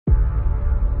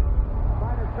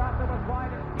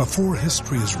Before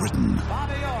history is written,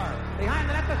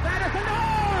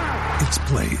 it's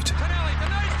played.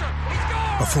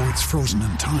 Before it's frozen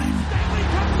in time,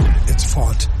 it's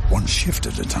fought one shift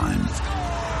at a time.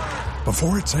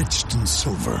 Before it's etched in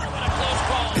silver,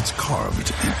 it's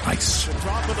carved in ice.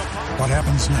 What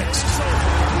happens next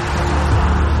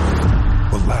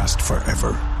will last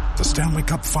forever. The Stanley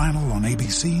Cup Final on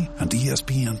ABC and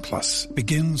ESPN Plus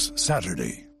begins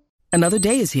Saturday. Another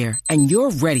day is here, and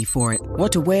you're ready for it.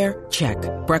 What to wear? Check.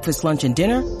 Breakfast, lunch, and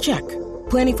dinner? Check.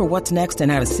 Planning for what's next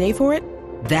and how to save for it?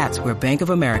 That's where Bank of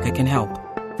America can help.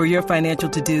 For your financial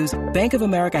to-dos, Bank of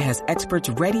America has experts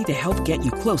ready to help get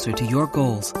you closer to your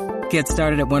goals. Get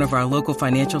started at one of our local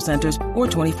financial centers or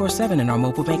 24/7 in our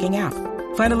mobile banking app.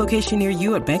 Find a location near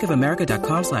you at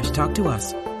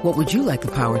bankofamerica.com/talktous. What would you like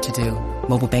the power to do?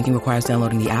 Mobile banking requires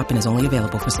downloading the app and is only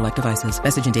available for select devices.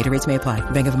 Message and data rates may apply.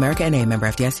 Bank of America N.A., member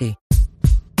FDIC.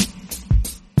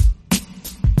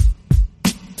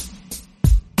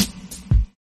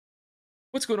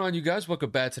 What's going on, you guys? Welcome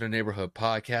back to the Neighborhood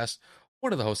Podcast.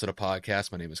 One of the hosts of the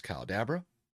podcast. My name is Kyle Dabra.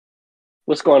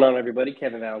 What's going on, everybody?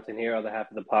 Kevin Valentin here on behalf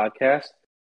of the podcast.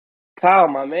 Kyle,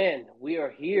 my man, we are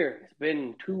here. It's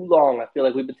been too long. I feel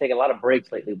like we've been taking a lot of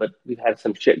breaks lately, but we've had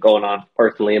some shit going on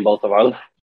personally in both of our lives.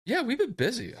 Yeah, we've been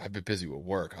busy. I've been busy with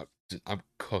work. I'm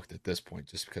cooked at this point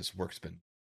just because work's been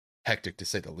hectic, to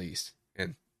say the least.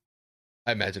 And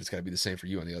I imagine it's got to be the same for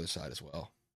you on the other side as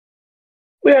well.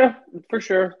 Yeah, for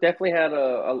sure. Definitely had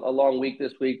a long week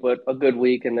this week, but a good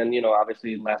week. And then,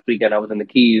 obviously last weekend I was in the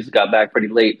Keys, got back pretty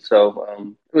late.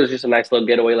 So it was just a nice little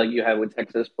getaway like you had with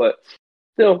Texas, but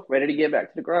still ready to get back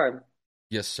to the grind.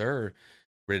 Yes, sir.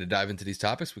 Ready to dive into these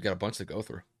topics? We got a bunch to go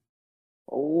through.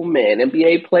 Oh, man.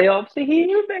 NBA playoffs are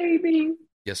here, baby.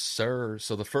 Yes, sir.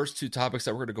 So the first two topics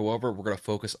that we're going to go over, we're going to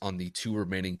focus on the two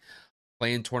remaining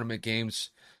play-in tournament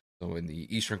games. So in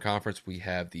the Eastern Conference, we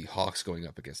have the Hawks going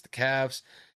up against the Cavs.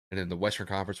 And in the Western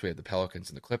Conference, we have the Pelicans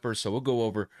and the Clippers. So we'll go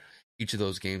over each of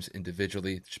those games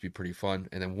individually. It should be pretty fun.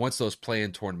 And then once those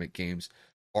play-in tournament games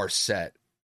are set,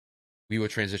 we will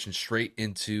transition straight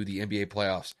into the NBA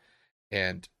playoffs.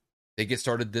 And they get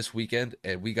started this weekend,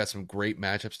 and we got some great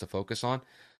matchups to focus on.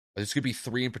 There's going to be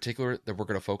three in particular that we're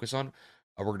going to focus on.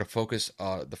 We're going to focus,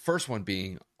 the first one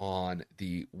being on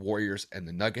the Warriors and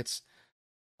the Nuggets.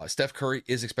 Steph Curry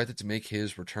is expected to make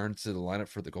his return to the lineup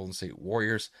for the Golden State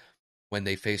Warriors when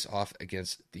they face off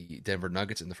against the Denver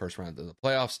Nuggets in the first round of the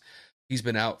playoffs. He's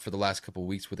been out for the last couple of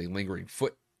weeks with a lingering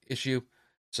foot issue.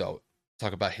 So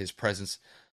talk about his presence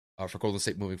for Golden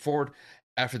State moving forward.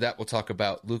 After that, we'll talk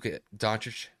about Luka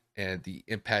Doncic and the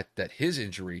impact that his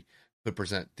injury could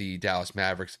present the Dallas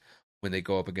Mavericks when they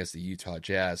go up against the Utah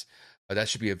Jazz. That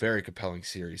should be a very compelling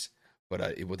series, but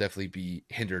it will definitely be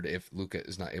hindered if Luka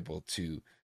is not able to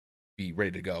be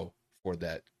ready to go for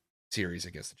that series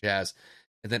against the Jazz.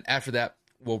 And then after that,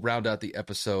 we'll round out the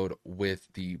episode with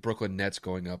the Brooklyn Nets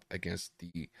going up against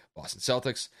the Boston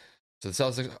Celtics. So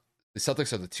the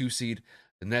Celtics are the 2 seed.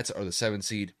 The Nets are the 7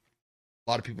 seed.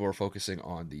 A lot of people are focusing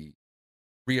on the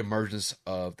reemergence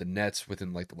of the Nets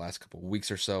within like the last couple of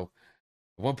weeks or so.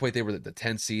 At one point, they were the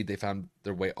 10 seed. They found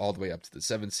their way all the way up to the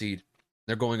 7 seed.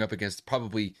 They're going up against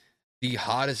probably the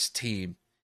hottest team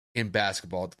in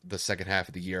basketball the second half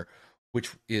of the year,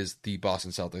 which is the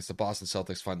Boston Celtics. The Boston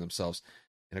Celtics find themselves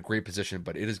in a great position,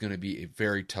 but it is going to be a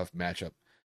very tough matchup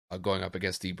going up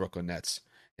against the Brooklyn Nets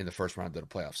in the first round of the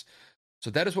playoffs. So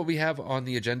that is what we have on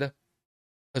the agenda.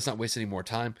 Let's not waste any more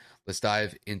time. Let's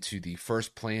dive into the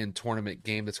first play-in tournament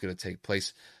game that's going to take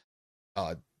place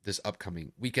this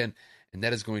upcoming weekend, and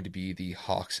that is going to be the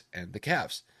Hawks and the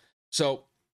Cavs. So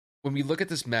when we look at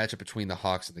this matchup between the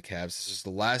Hawks and the Cavs, this is the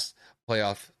last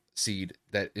playoff seed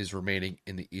that is remaining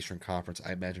in the Eastern Conference.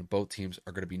 I imagine both teams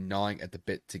are going to be gnawing at the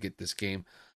bit to get this game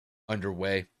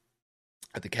underway.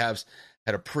 The Cavs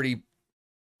had a pretty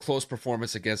close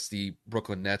performance against the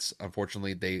Brooklyn Nets.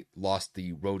 Unfortunately, they lost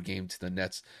the road game to the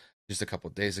Nets just a couple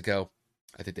of days ago.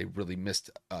 I think they really missed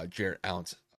Jarrett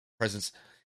Allen's presence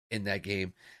in that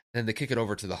game. Then they kick it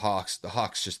over to the Hawks. The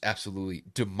Hawks just absolutely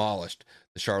demolished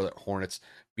the Charlotte Hornets,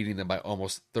 beating them by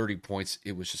almost 30 points.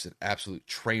 It was just an absolute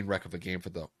train wreck of a game for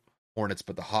the Hornets,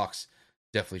 but the Hawks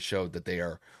definitely showed that they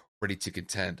are ready to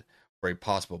contend for a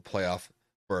possible playoff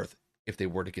berth if they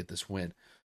were to get this win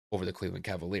over the Cleveland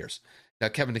Cavaliers. Now,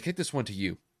 Kevin, to kick this one to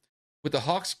you, with the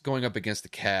Hawks going up against the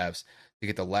Cavs to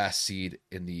get the last seed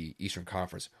in the Eastern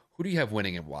Conference, who do you have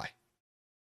winning and why?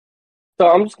 So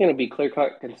I'm just going to be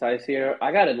clear-cut, concise here.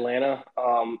 I got Atlanta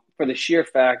for the sheer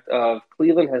fact of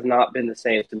Cleveland has not been the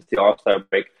same since the All-Star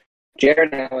break.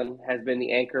 Jared Allen has been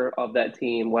the anchor of that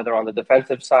team, whether on the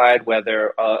defensive side,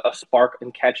 whether a spark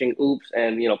in catching oops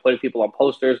and putting people on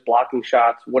posters, blocking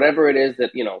shots, whatever it is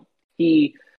that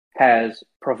he has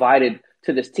provided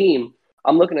to this team.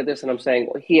 I'm looking at this and I'm saying,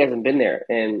 well, he hasn't been there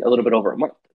in a little bit over a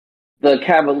month. The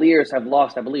Cavaliers have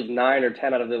lost, I believe, 9 or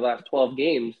 10 out of their last 12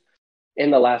 games in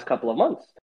the last couple of months.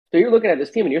 So you're looking at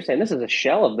this team and you're saying this is a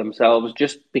shell of themselves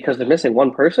just because they're missing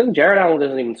one person. Jared Allen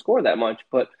doesn't even score that much,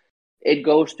 but it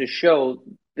goes to show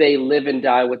they live and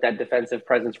die with that defensive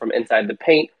presence from inside the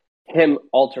paint, him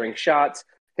altering shots,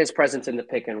 his presence in the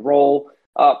pick and roll.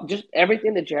 Just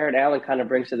everything that Jared Allen kind of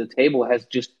brings to the table has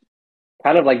just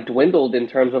kind of like dwindled in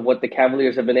terms of what the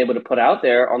Cavaliers have been able to put out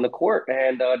there on the court.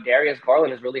 And Darius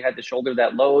Garland has really had to shoulder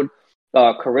that load.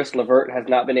 Caris LeVert has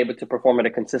not been able to perform at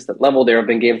a consistent level. There have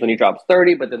been games when he drops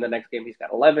 30, but then the next game he's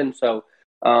got 11. So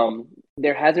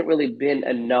there hasn't really been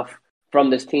enough from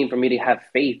this team for me to have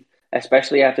faith,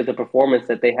 especially after the performance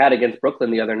that they had against Brooklyn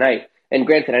the other night. And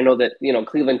granted, I know that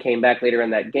Cleveland came back later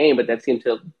in that game, but that seemed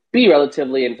to be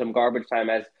relatively in some garbage time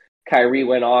as Kyrie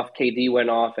went off, KD went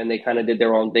off, and they kind of did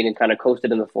their own thing and kind of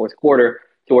coasted in the fourth quarter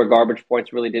to where garbage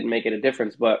points really didn't make it a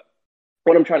difference. But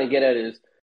what I'm trying to get at is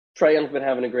Trae Young's been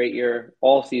having a great year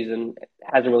all season.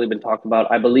 Hasn't really been talked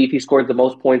about. I believe he scored the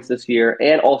most points this year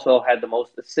and also had the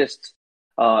most assists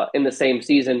in the same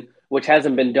season, which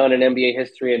hasn't been done in NBA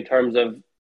history in terms of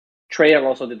Trae Young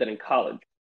also did that in college.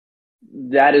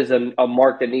 That is a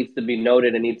mark that needs to be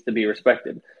noted and needs to be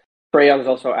respected. Trae Young's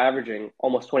also averaging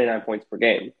almost 29 points per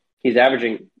game. He's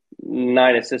averaging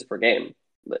 9 assists per game.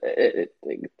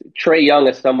 Trae Young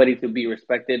is somebody to be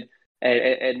respected,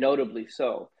 and notably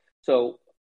so. So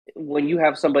when you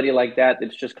have somebody like that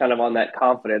that's just kind of on that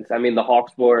confidence, I mean, the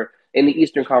Hawks were in the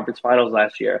Eastern Conference Finals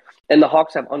last year, and the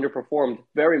Hawks have underperformed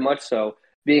very much so,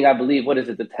 being, I believe, what is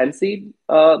it, the 10th seed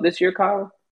this year,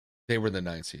 Kyle? They were the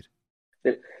 9th seed.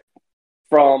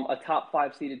 From a top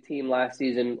 5 seeded team last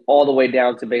season all the way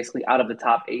down to basically out of the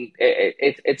top 8.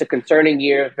 It's a concerning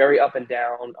year, very up and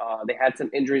down. They had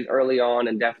some injuries early on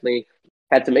and definitely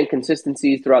had some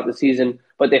inconsistencies throughout the season,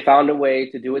 but they found a way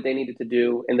to do what they needed to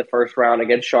do in the first round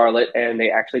against Charlotte, and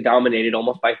they actually dominated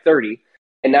almost by 30.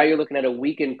 And now you're looking at a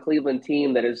weakened Cleveland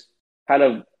team that is kind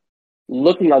of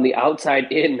looking on the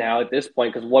outside in now at this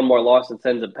point because one more loss and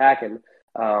sends it packing.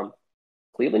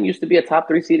 Cleveland used to be a top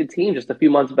 3 seeded team just a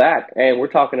few months back, and we're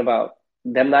talking about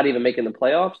them not even making the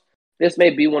playoffs. This may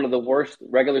be one of the worst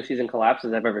regular season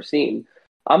collapses I've ever seen.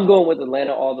 I'm going with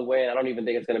Atlanta all the way, and I don't even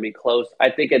think it's going to be close.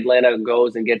 I think Atlanta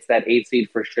goes and gets that 8 seed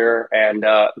for sure, and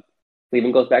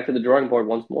Cleveland goes back to the drawing board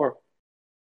once more.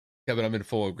 Kevin, I'm in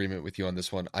full agreement with you on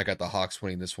this one. I got the Hawks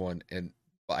winning this one, and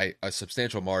by a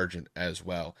substantial margin as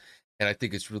well. And I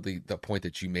think it's really the point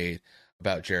that you made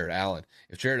about Jared Allen.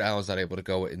 If Jared Allen's not able to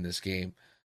go in this game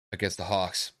against the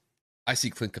Hawks, I see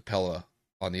Clint Capella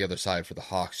on the other side for the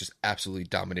Hawks just absolutely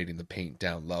dominating the paint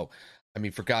down low. I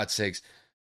mean, for God's sakes,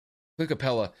 Clint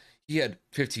Capella, he had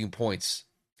 15 points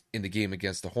in the game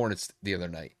against the Hornets the other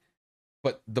night.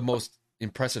 But the most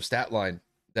impressive stat line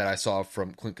that I saw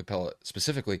from Clint Capella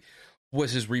specifically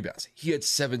was his rebounds. He had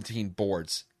 17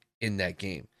 boards in that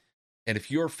game. And if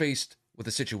you're faced with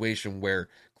a situation where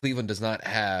Cleveland does not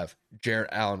have Jared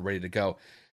Allen ready to go,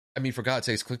 I mean, for God's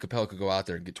sakes, Clint Capella could go out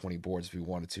there and get 20 boards if he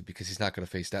wanted to, because he's not going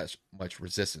to face that much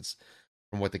resistance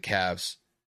from what the Cavs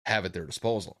have at their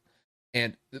disposal.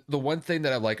 And the one thing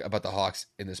that I like about the Hawks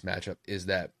in this matchup is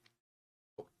that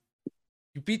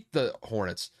you beat the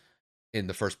Hornets in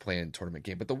the first play-in tournament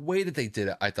game, but the way that they did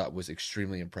it, I thought was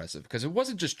extremely impressive, because it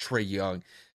wasn't just Trae Young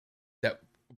that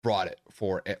brought it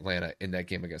for Atlanta in that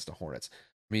game against the Hornets.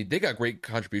 I mean, they got great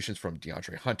contributions from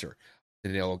DeAndre Hunter,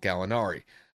 Danilo Gallinari,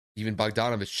 even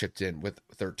Bogdanovich chipped in with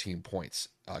 13 points.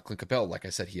 Clint Capella, like I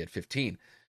said, he had 15.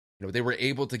 They were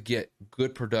able to get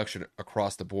good production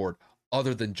across the board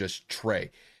other than just Trae.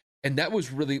 And that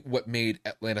was really what made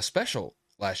Atlanta special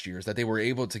last year, is that they were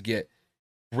able to get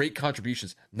great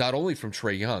contributions, not only from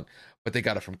Trae Young, but they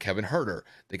got it from Kevin Huerter.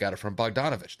 They got it from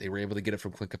Bogdanovich. They were able to get it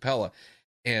from Clint Capella.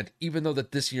 And even though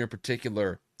that this year in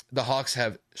particular, the Hawks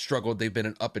have struggled, they've been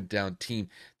an up and down team,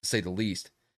 to say the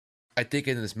least. I think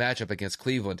in this matchup against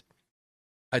Cleveland,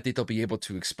 I think they'll be able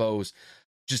to expose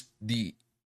just the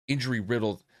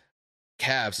injury-riddled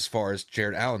Cavs as far as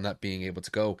Jared Allen not being able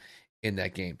to go in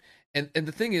that game. And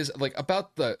the thing is, like,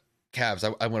 about the Cavs,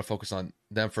 I want to focus on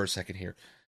them for a second here.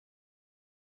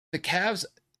 The Cavs,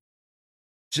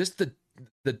 just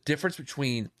the difference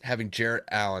between having Jared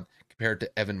Allen compared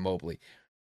to Evan Mobley.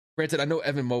 Granted, I know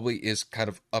Evan Mobley is kind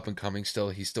of up and coming still.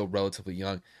 He's still relatively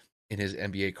young in his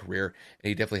NBA career, and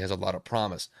he definitely has a lot of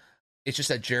promise. It's just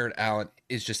that Jared Allen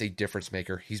is just a difference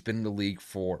maker. He's been in the league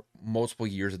for multiple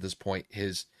years at this point.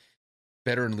 His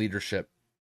veteran leadership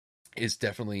is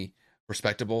definitely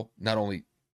respectable, not only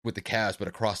with the Cavs, but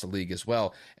across the league as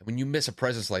well. And when you miss a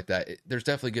presence like that, there's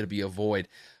definitely going to be a void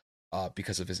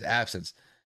because of his absence.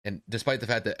 And despite the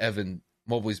fact that Evan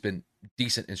Mobley's been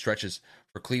decent in stretches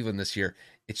for Cleveland this year,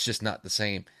 it's just not the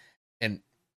same. And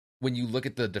when you look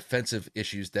at the defensive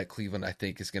issues that Cleveland, I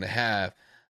think, is going to have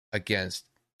against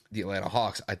the Atlanta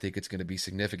Hawks, I think it's going to be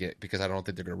significant because I don't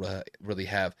think they're going to really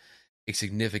have a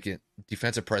significant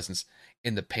defensive presence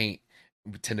in the paint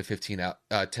 10 to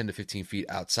 15 feet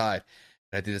outside.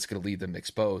 And I think that's going to leave them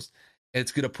exposed. And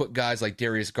it's going to put guys like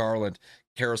Darius Garland,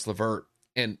 Karis LeVert,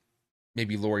 and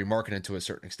maybe Lauri Markkanen to a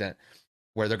certain extent,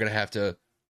 where they're going to have to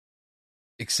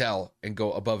excel and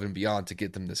go above and beyond to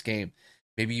get them this game.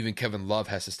 Maybe even Kevin Love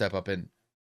has to step up and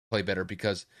play better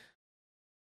because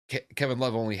Kevin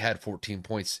Love only had 14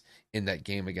 points in that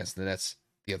game against the Nets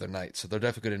the other night. So they're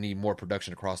definitely going to need more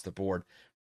production across the board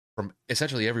from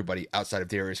essentially everybody outside of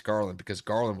Darius Garland, because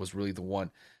Garland was really the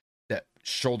one that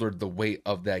shouldered the weight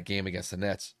of that game against the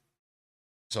Nets.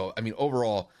 So, I mean,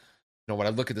 overall, when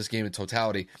I look at this game in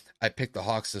totality, I picked the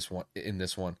Hawks in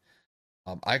this one.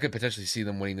 I could potentially see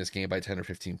them winning this game by 10 or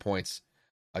 15 points,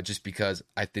 just because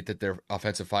I think that their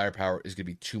offensive firepower is going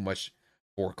to be too much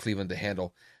for Cleveland to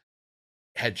handle.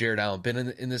 Had Jared Allen been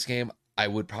in this game, I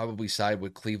would probably side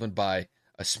with Cleveland by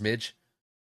a smidge,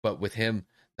 but with him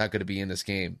not going to be in this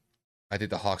game, I think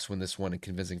the Hawks win this one in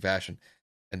convincing fashion,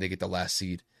 and they get the last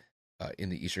seed in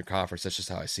the Eastern Conference. That's just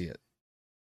how I see it.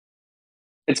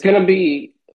 It's going to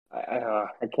be, I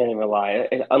can't even lie,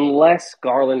 unless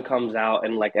Garland comes out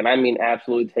and I mean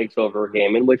absolutely takes over a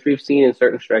game, in which we've seen in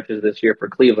certain stretches this year for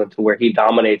Cleveland to where he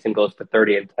dominates and goes for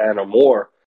 30 and 10 or more.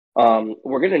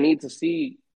 We're going to need to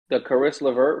see the Karis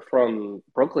LeVert from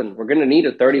Brooklyn. We're going to need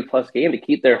a 30-plus game to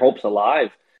keep their hopes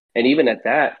alive. And even at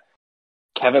that,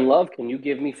 Kevin Love, can you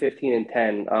give me 15 and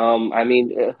 10? I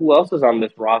mean, who else is on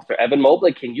this roster? Evan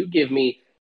Mobley, can you give me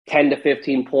 10 to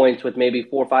 15 points with maybe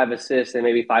 4 or 5 assists and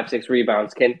maybe 5, 6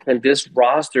 rebounds? Can this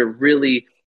roster really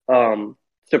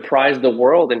surprise the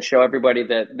world and show everybody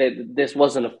that this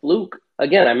wasn't a fluke?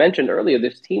 Again, I mentioned earlier,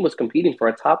 this team was competing for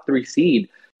a top 3 seed.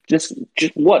 Just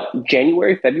what,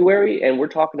 January, February, and we're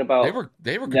talking about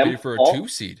they were competing for a 2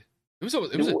 seed. It was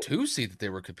a 2 seed that they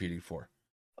were competing for.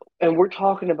 And we're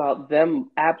talking about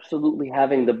them absolutely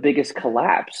having the biggest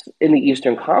collapse in the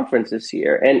Eastern Conference this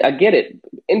year. And I get it,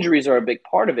 injuries are a big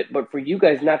part of it, but for you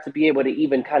guys not to be able to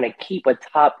even kind of keep a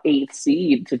top 8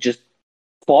 seed to just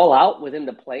fall out within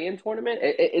the play-in tournament,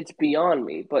 it's beyond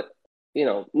me. But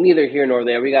neither here nor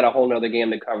there. We got a whole nother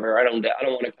game to cover. I don't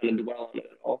want to kind of dwell on it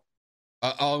at all.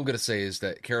 All I'm going to say is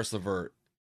that Karis LeVert,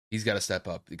 he's got to step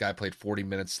up. The guy played 40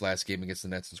 minutes last game against the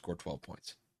Nets and scored 12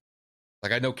 points.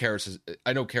 Like, I know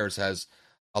Karis has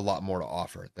a lot more to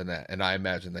offer than that, and I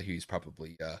imagine that he's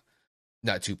probably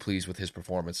not too pleased with his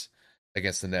performance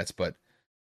against the Nets, but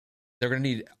they're going to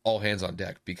need all hands on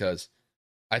deck because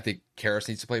I think Karis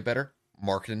needs to play better.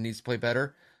 Markkanen needs to play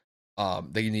better.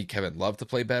 They need Kevin Love to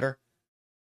play better,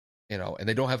 and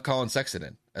they don't have Colin Sexton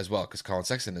in as well because Colin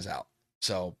Sexton is out.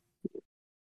 So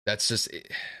that's just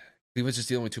Cleveland's just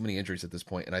dealing with too many injuries at this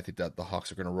point, and I think that the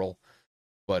Hawks are going to roll.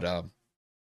 But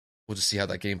we'll just see how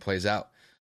that game plays out.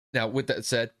 Now, with that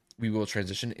said, we will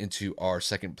transition into our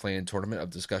second play-in tournament of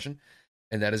discussion,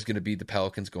 and that is going to be the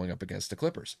Pelicans going up against the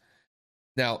Clippers.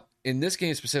 Now, in this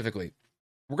game specifically,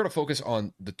 we're going to focus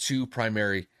on the 2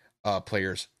 primary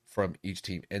players from each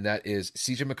team, and that is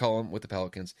CJ McCollum with the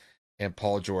Pelicans and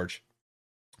Paul George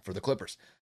for the Clippers.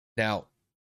 Now,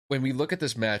 when we look at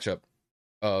this matchup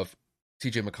of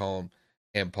CJ McCollum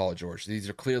and Paul George, these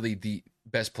are clearly the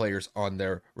best players on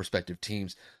their respective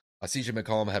teams. CJ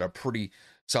McCollum had a pretty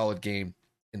solid game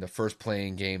in the first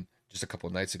playing game just a couple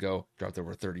of nights ago, dropped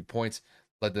over 30 points,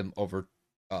 led them over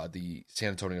the San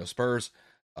Antonio Spurs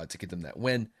to get them that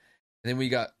win. And then we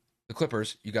got the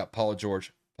Clippers, you got Paul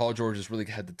George. Paul George has really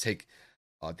had to take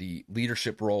the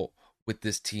leadership role with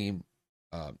this team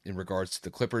in regards to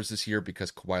the Clippers this year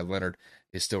because Kawhi Leonard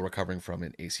is still recovering from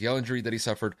an ACL injury that he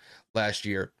suffered last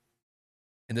year.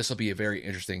 And this will be a very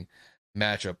interesting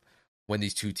matchup when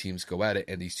these 2 teams go at it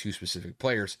and these 2 specific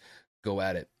players go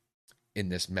at it in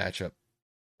this matchup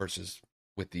versus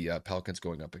with the Pelicans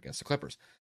going up against the Clippers.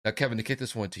 Now, Kevin, to kick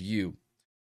this one to you,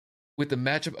 with the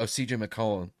matchup of CJ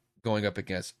McCollum going up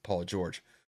against Paul George,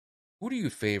 who do you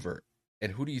favor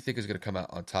and who do you think is going to come out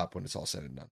on top when it's all said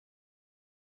and done?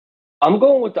 I'm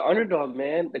going with the underdog,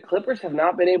 man. The Clippers have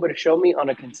not been able to show me on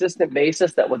a consistent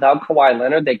basis that without Kawhi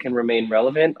Leonard, they can remain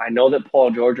relevant. I know that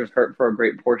Paul George was hurt for a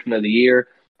great portion of the year.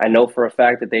 I know for a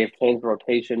fact that they have changed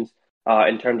rotations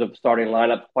in terms of starting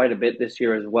lineup quite a bit this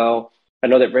year as well. I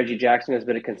know that Reggie Jackson has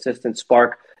been a consistent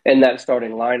spark in that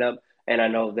starting lineup. And I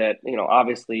know that,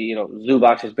 obviously,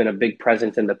 Zubac has been a big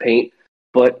presence in the paint.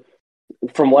 But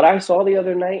from what I saw the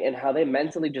other night and how they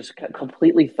mentally just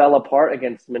completely fell apart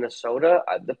against Minnesota,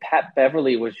 the Pat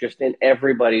Beverly was just in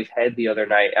everybody's head the other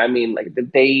night. I mean, like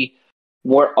they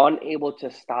were unable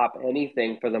to stop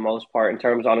anything for the most part in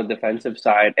terms on a defensive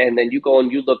side. And then you go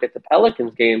and you look at the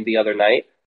Pelicans game the other night.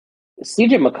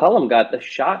 CJ McCollum got the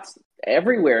shots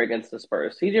everywhere against the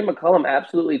Spurs. CJ McCollum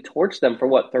absolutely torched them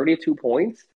for 32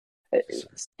 points.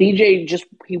 CJ just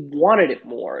he wanted it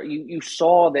more. You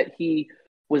saw that he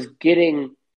was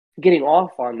getting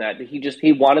off on that.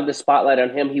 He wanted the spotlight on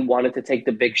him. He wanted to take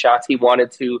the big shots. He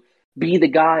wanted to be the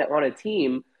guy on a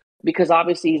team because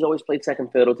obviously he's always played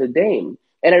second fiddle to Dame.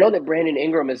 And I know that Brandon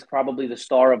Ingram is probably the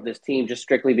star of this team just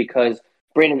strictly because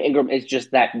Brandon Ingram is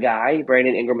just that guy.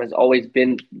 Brandon Ingram has always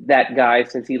been that guy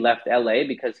since he left LA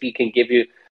because he can give you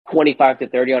 25 to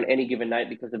 30 on any given night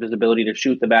because of his ability to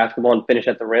shoot the basketball and finish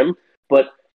at the rim. But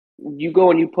you go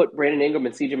and you put Brandon Ingram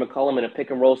and CJ McCollum in a pick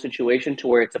and roll situation to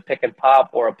where it's a pick and pop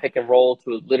or a pick and roll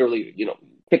to literally,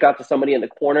 kick out to somebody in the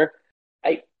corner.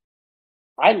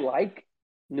 I like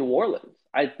New Orleans.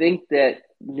 I think that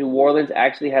New Orleans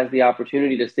actually has the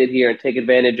opportunity to sit here and take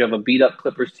advantage of a beat up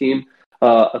Clippers team,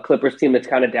 a Clippers team that's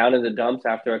kind of down in the dumps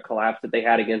after a collapse that they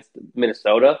had against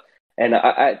Minnesota. And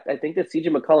I think that CJ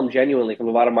McCollum genuinely, from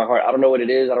the bottom of my heart, I don't know what it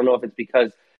is. I don't know if it's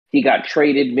because he got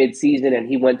traded mid-season and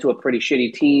he went to a pretty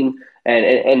shitty team.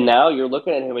 And now you're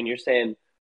looking at him and you're saying,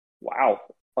 wow,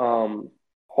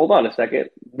 hold on a second.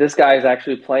 This guy is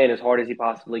actually playing as hard as he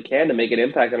possibly can to make an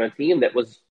impact on a team that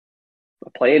was a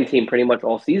playing team pretty much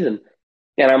all season.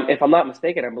 And if I'm not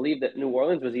mistaken, I believe that New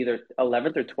Orleans was either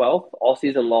 11th or 12th all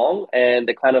season long, and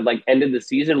they kind of like ended the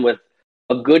season with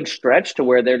a good stretch to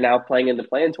where they're now playing in the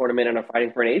play-in tournament and are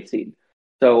fighting for an 8 seed.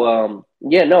 So,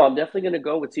 I'm definitely going to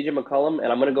go with CJ McCollum,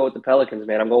 and I'm going to go with the Pelicans,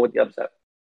 man. I'm going with the upset.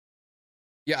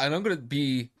 Yeah, and I'm going to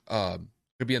be on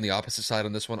the opposite side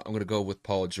on this one. I'm going to go with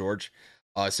Paul George,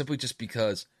 simply just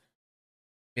because,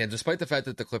 man, despite the fact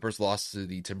that the Clippers lost to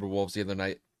the Timberwolves the other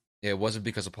night, it wasn't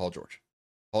because of Paul George.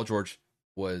 Paul George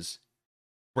was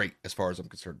great as far as I'm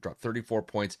concerned. Dropped 34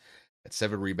 points, had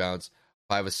 7 rebounds,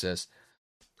 5 assists.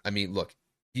 I mean, look,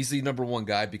 he's the number one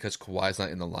guy because Kawhi's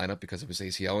not in the lineup because of his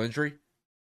ACL injury.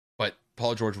 But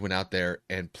Paul George went out there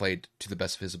and played to the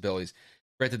best of his abilities.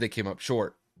 Granted, they came up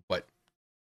short, but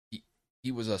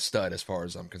he was a stud as far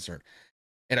as I'm concerned.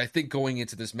 And I think going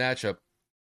into this matchup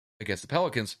against the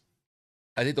Pelicans,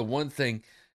 I think the one thing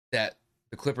that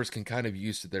the Clippers can kind of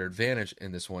use to their advantage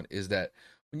in this one is that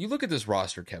when you look at this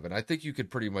roster, Kevin, I think you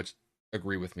could pretty much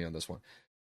agree with me on this one.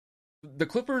 The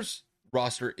Clippers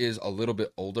roster is a little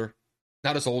bit older.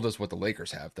 Not as old as what the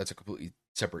Lakers have. That's a completely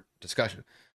separate discussion.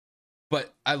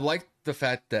 But I like the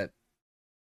fact that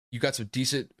you got some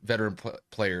decent veteran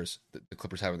players that the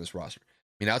Clippers have in this roster.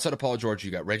 I mean, outside of Paul George,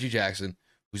 you got Reggie Jackson,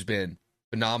 who's been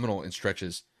phenomenal in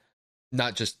stretches,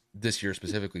 not just this year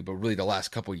specifically, but really the last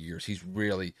couple of years. He's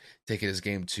really taken his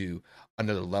game to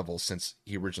another level since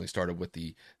he originally started with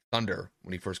the Thunder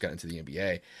when he first got into the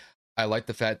NBA. I like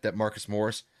the fact that Marcus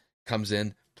Morris comes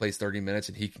in, plays 30 minutes,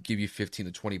 and he can give you 15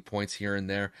 to 20 points here and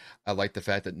there. I like the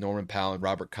fact that Norman Powell and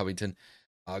Robert Covington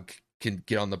can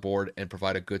get on the board and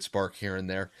provide a good spark here and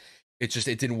there. It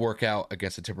didn't work out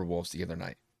against the Timberwolves the other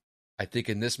night. I think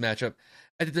in this matchup,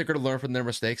 I think they're going to learn from their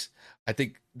mistakes. I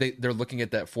think they're looking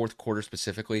at that fourth quarter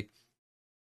specifically.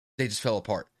 They just fell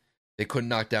apart. They couldn't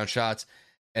knock down shots,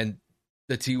 and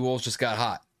the T-Wolves just got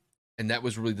hot. And that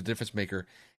was really the difference maker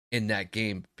in that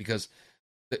game because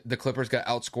the Clippers got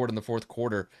outscored in the fourth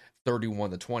quarter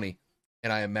 31-20.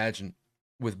 And I imagine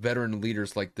with veteran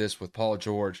leaders like this, with Paul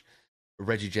George,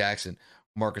 Reggie Jackson,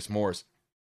 Marcus Morris,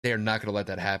 they are not going to let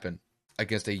that happen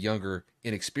against a younger,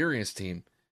 inexperienced team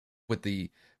with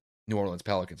the New Orleans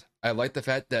Pelicans. I like the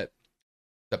fact that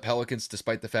the Pelicans,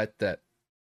 despite the fact that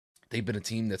they've been a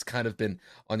team that's kind of been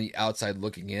on the outside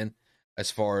looking in as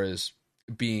far as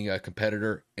being a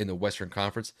competitor in the Western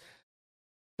Conference,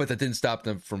 but that didn't stop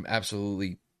them from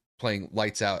absolutely playing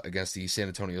lights out against the San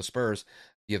Antonio Spurs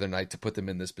the other night to put them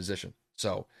in this position.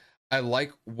 So I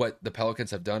like what the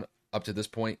Pelicans have done up to this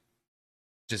point,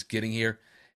 just getting here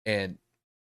and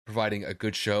providing a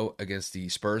good show against the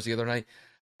Spurs the other night.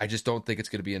 I just don't think it's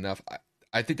going to be enough.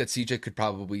 I think that CJ could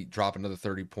probably drop another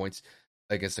 30 points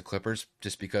against the Clippers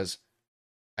just because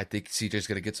I think CJ is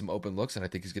going to get some open looks and I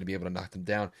think he's going to be able to knock them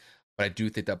down. But I do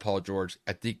think that Paul George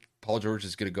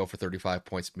is going to go for 35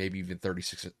 points, maybe even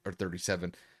 36 or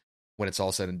 37 when it's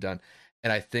all said and done.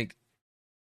 And I think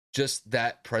just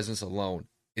that presence alone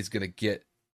is going to get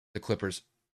the Clippers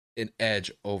an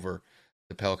edge over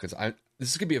the Pelicans. This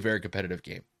is going to be a very competitive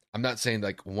game. I'm not saying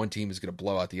like one team is going to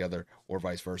blow out the other or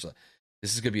vice versa.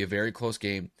 This is going to be a very close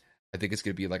game. I think it's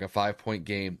going to be like a 5-point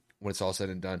game when it's all said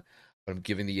and done. But I'm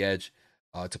giving the edge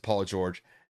to Paul George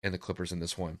and the Clippers in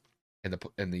this one, and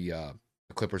the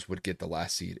Clippers would get the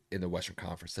last seed in the Western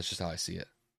Conference. That's just how I see it.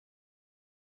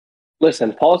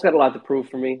 Listen, Paul's got a lot to prove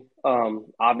for me.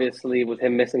 Obviously, with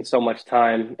him missing so much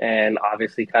time and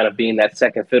obviously kind of being that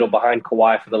second fiddle behind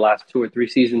Kawhi for the last 2 or 3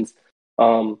 seasons,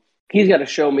 he's got to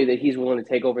show me that he's willing to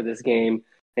take over this game,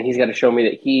 and he's got to show me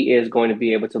that he is going to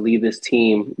be able to lead this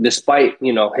team despite,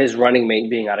 his running mate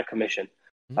being out of commission.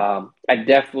 I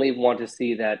definitely want to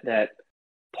see that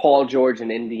Paul George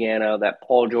in Indiana, that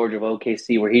Paul George of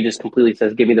OKC, where he just completely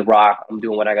says, "Give me the rock. I'm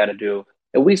doing what I got to do."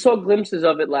 And we saw glimpses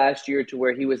of it last year to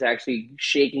where he was actually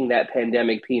shaking that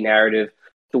pandemic P narrative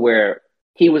to where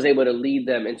he was able to lead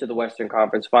them into the Western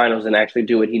Conference Finals and actually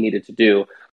do what he needed to do.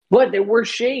 But there were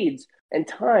shades and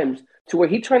times to where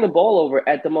he turned the ball over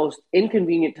at the most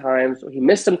inconvenient times. He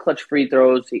missed some clutch free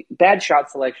throws, bad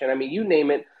shot selection. I mean, you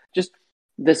name it. Just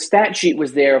the stat sheet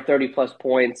was there of 30-plus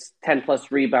points,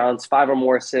 10-plus rebounds, 5 or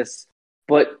more assists.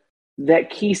 But that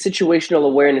key situational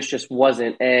awareness just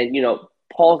wasn't. And,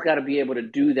 Paul's got to be able to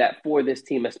do that for this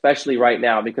team, especially right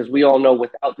now, because we all know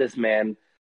without this man,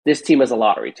 this team is a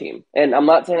lottery team. And I'm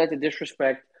not saying that to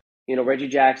disrespect, Reggie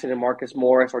Jackson and Marcus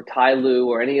Morris or Ty Lue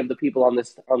or any of the people on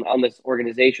this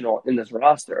organization or in this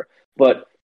roster. But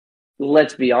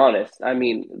let's be honest. I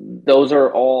mean, those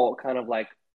are all kind of like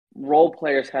role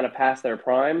players kind of past their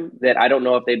prime that I don't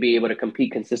know if they'd be able to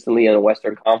compete consistently in the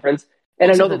Western Conference. And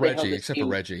I know that Except for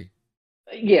Reggie.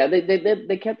 Yeah,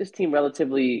 they kept this team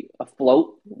relatively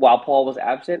afloat while Paul was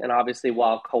absent, and obviously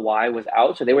while Kawhi was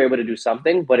out, so they were able to do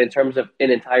something. But in terms of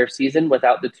an entire season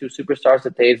without the 2 superstars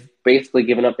that they've basically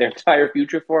given up their entire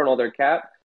future for and all their cap,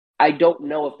 I don't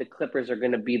know if the Clippers are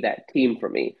going to be that team for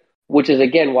me, which is,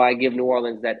 again, why I give New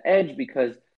Orleans that edge,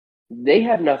 because they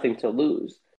have nothing to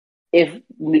lose. If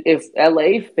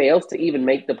LA fails to even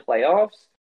make the playoffs,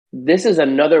 this is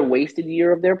another wasted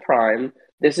year of their prime.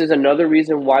 This is another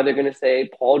reason why they're going to say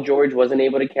Paul George wasn't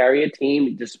able to carry a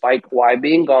team despite Kawhi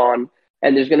being gone.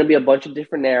 And there's going to be a bunch of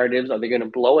different narratives. Are they going to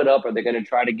blow it up? Are they going to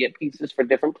try to get pieces for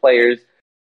different players?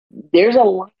 There's a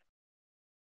lot of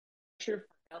pressure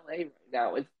for LA right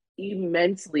now. It's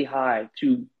immensely high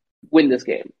to win this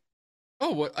game.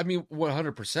 Oh, I mean,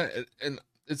 100%. And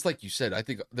it's like you said, I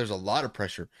think there's a lot of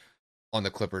pressure on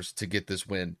the Clippers to get this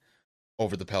win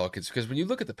over the Pelicans. Because when you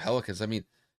look at the Pelicans, I mean,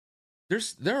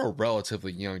 they're a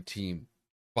relatively young team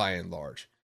by and large.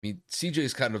 I mean,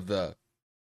 CJ's kind of the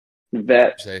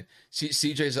vet.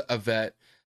 CJ's a vet.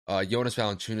 Jonas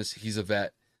Valanciunas, he's a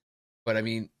vet. But I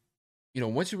mean,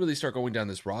 once you really start going down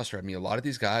this roster, I mean, a lot of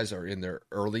these guys are in their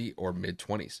early or mid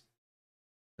 20s.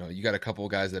 You got a couple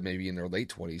of guys that may be in their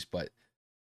late 20s, but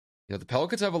the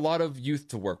Pelicans have a lot of youth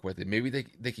to work with, and maybe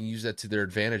they can use that to their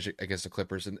advantage against the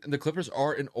Clippers. And the Clippers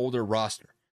are an older roster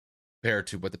compared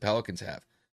to what the Pelicans have.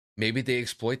 Maybe they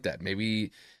exploit that.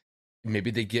 Maybe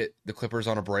they get the Clippers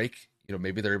on a break.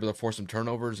 Maybe they're able to force some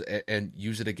turnovers and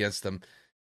use it against them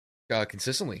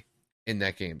consistently in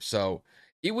that game. So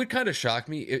it would kind of shock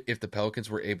me if the Pelicans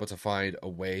were able to find a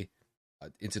way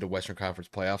into the Western Conference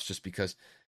playoffs, just because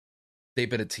they've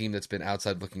been a team that's been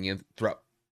outside looking in throughout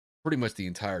pretty much the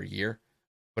entire year.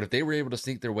 But if they were able to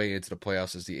sneak their way into the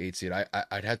playoffs as the 8th seed,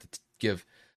 I'd have to give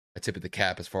a tip of the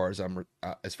cap as far as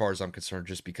I'm concerned,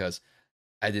 just because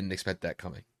I didn't expect that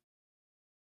coming.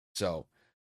 So,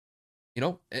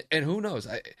 and who knows?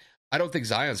 I don't think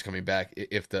Zion's coming back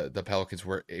if the Pelicans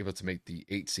were able to make the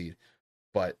 8th seed.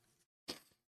 But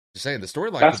just saying, the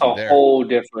storyline That's could be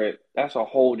there. That's a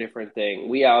whole different thing.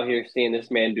 We out here seeing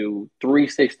this man do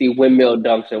 360 windmill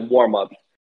dunks and warm-ups,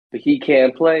 but he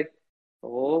can't play.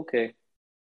 Oh, okay.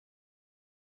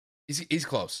 He's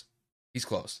close. He's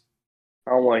close.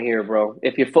 I don't want to hear, bro.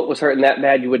 If your foot was hurting that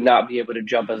bad, you would not be able to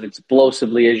jump as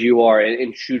explosively as you are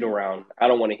and shoot around. I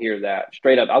don't want to hear that.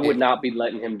 Straight up, I would not be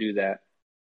letting him do that.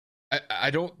 I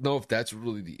don't know if that's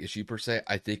really the issue per se.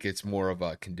 I think it's more of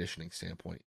a conditioning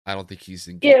standpoint. I don't think he's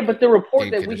in but the report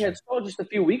that we had saw just a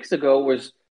few weeks ago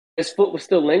was his foot was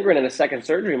still lingering and a second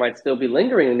surgery might still be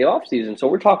lingering in the offseason. So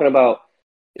we're talking about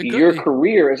your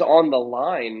career is on the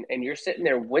line and you're sitting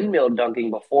there windmill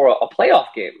dunking before a playoff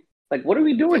game. Like, what are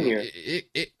we doing here?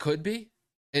 It could be.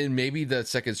 And maybe the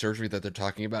second surgery that they're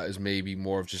talking about is maybe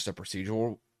more of just a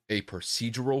procedural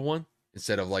one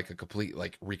instead of like a complete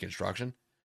like reconstruction.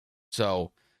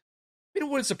 So, it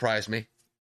wouldn't surprise me.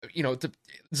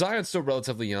 Zion's still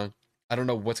relatively young. I don't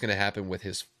know what's going to happen with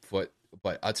his foot,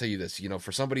 but I'll tell you this,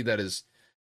 for somebody that is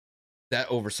that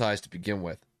oversized to begin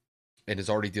with and is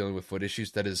already dealing with foot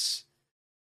issues. That is,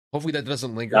 hopefully that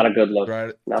doesn't linger Not a good look.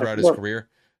 throughout his career.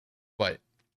 But,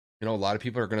 a lot of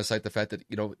people are going to cite the fact that,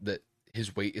 that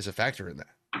his weight is a factor in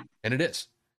that. And it is.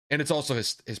 And it's also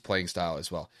his playing style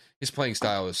as well. His playing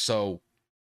style is so,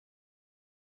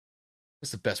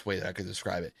 what's the best way that I could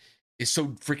describe it? It's so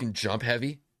freaking jump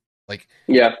heavy. Like,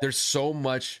 yeah, there's so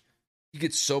much, he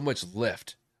gets so much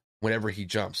lift whenever he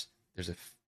jumps. There's a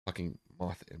fucking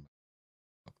moth in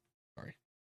my, sorry.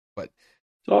 But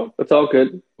it's all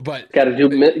good. But gotta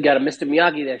Mr.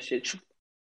 Miyagi that shit.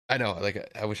 I know,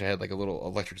 like, I wish I had like a little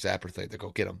electric zapper thing to go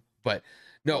get him. But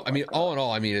no, I mean, all in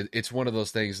all, I mean, it's one of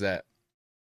those things that,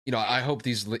 I hope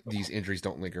these injuries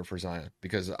don't linger for Zion,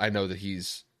 because I know that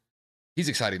he's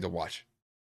exciting to watch,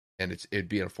 and it'd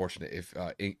be unfortunate if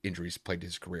injuries plagued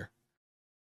his career.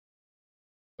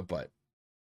 But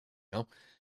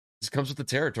this comes with the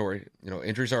territory.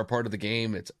 Injuries are a part of the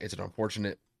game. It's an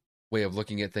unfortunate way of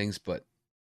looking at things, but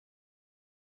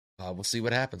we'll see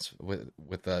what happens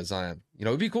with Zion.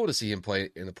 It'd be cool to see him play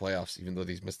in the playoffs, even though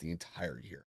he's missed the entire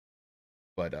year.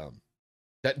 But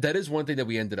that is one thing that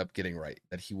we ended up getting right,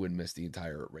 that he wouldn't miss the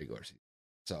entire regular season.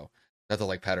 So not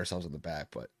to pat ourselves on the back,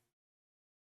 but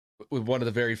with one of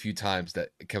the very few times that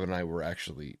Kevin and I were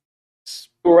actually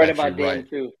right about game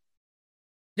 2.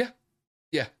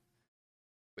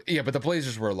 Yeah, but the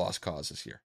Blazers were a lost cause this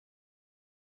year.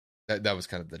 That was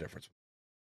kind of the difference.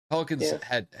 Pelicans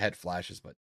had flashes,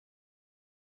 but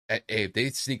if they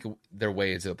sneak their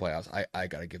way into the playoffs, I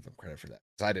got to give them credit for that,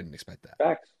 because I didn't expect that.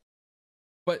 Facts.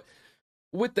 But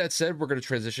with that said, we're going to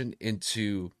transition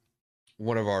into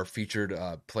one of our featured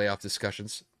playoff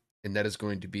discussions, and that is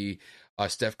going to be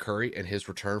Steph Curry and his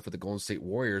return for the Golden State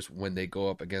Warriors when they go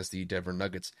up against the Denver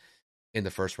Nuggets in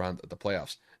the first round of the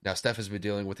playoffs. Now, Steph has been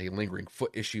dealing with a lingering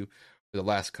foot issue for the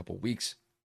last couple weeks,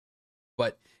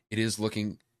 but it is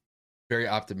looking very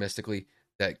optimistically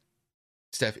that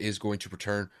Steph is going to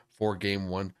return for Game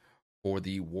 1 for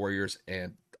the Warriors,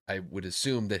 and I would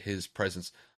assume that his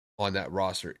presence on that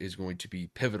roster is going to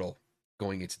be pivotal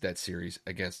going into that series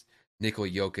against Nikola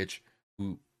Jokic,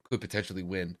 who could potentially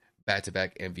win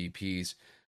back-to-back MVPs,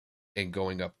 and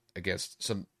going up against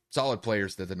some solid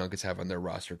players that the Nuggets have on their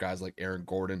roster, guys like Aaron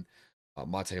Gordon,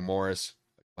 Monte Morris,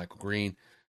 Michael Green.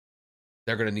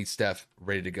 They're going to need Steph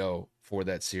ready to go for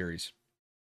that series.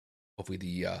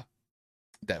 Hopefully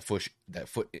that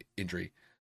foot injury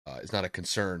is not a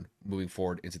concern moving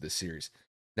forward into this series.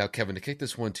 Now, Kevin, to kick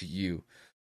this one to you,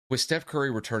 with Steph Curry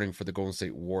returning for the Golden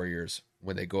State Warriors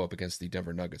when they go up against the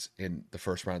Denver Nuggets in the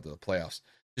first round of the playoffs,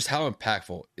 just how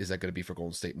impactful is that going to be for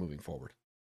Golden State moving forward?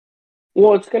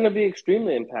 Well, it's going to be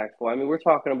extremely impactful. I mean, we're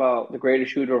talking about the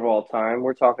greatest shooter of all time.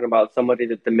 We're talking about somebody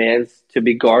that demands to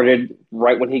be guarded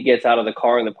right when he gets out of the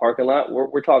car in the parking lot.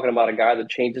 We're talking about a guy that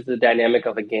changes the dynamic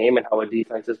of a game and how a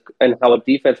defense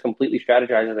completely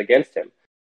strategizes against him.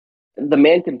 The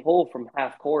man can pull from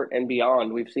half court and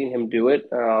beyond. We've seen him do it.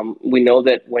 We know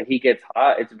that when he gets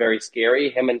hot, it's very scary.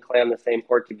 Him and Clay on the same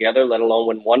court together, let alone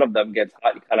when one of them gets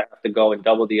hot, you kind of have to go and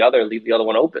double the other, leave the other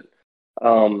one open.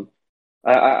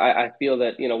 I feel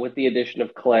that, with the addition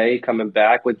of Clay coming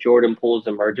back, with Jordan Poole's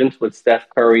emergence, with Steph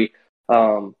Curry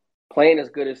playing as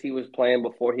good as he was playing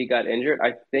before he got injured,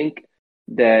 I think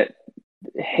that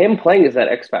him playing is that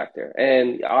X factor.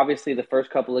 And obviously the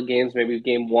first couple of games, maybe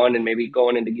Game 1 and maybe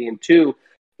going into Game 2,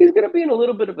 he's going to be in a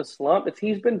little bit of a slump.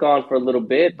 He's been gone for a little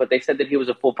bit, but they said that he was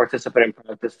a full participant in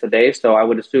practice today, so I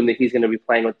would assume that he's going to be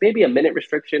playing with maybe a minute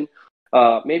restriction,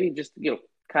 maybe just,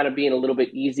 kind of being a little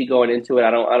bit easy going into it. I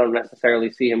don't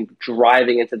necessarily see him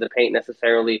driving into the paint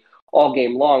necessarily all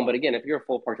game long. But again, if you're a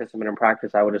full participant in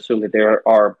practice, I would assume that there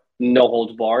are no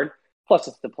holds barred. Plus,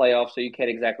 it's the playoffs, so you can't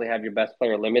exactly have your best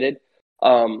player limited.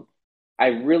 I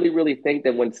really, really think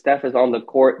that when Steph is on the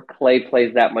court, Clay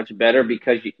plays that much better,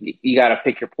 because you got to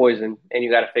pick your poison, and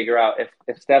you got to figure out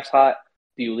if Steph's hot,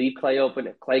 do you leave Clay open?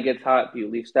 If Clay gets hot, do you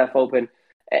leave Steph open?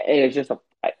 And it's just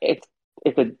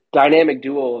it's a dynamic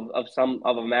duo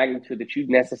of a magnitude that you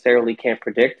necessarily can't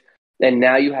predict. And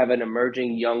now you have an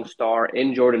emerging young star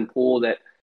in Jordan Poole that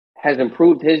has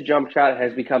improved his jump shot,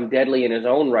 has become deadly in his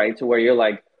own right, to where you're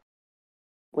like,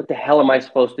 what the hell am I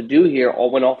supposed to do here?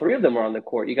 Or when all three of them are on the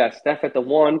court, you got Steph at the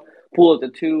 1, Poole at the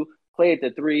 2, Clay at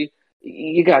the 3.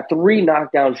 You got 3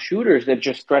 knockdown shooters that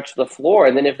just stretch the floor.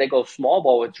 And then if they go small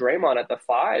ball with Draymond at the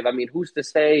 5, I mean, who's to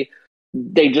say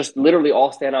they just literally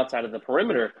all stand outside of the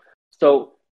perimeter?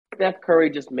 So Steph Curry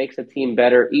just makes a team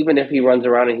better, even if he runs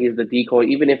around and he's the decoy,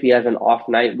 even if he has an off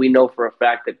night. We know for a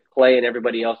fact that Clay and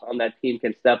everybody else on that team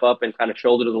can step up and kind of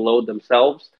shoulder the load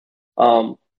themselves.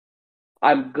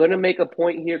 I'm going to make a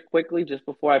point here quickly just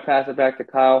before I pass it back to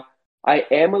Kyle. I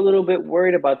am a little bit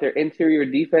worried about their interior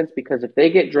defense because if they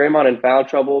get Draymond in foul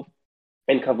trouble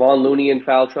and Kevon Looney in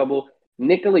foul trouble,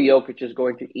 Nikola Jokic is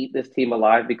going to eat this team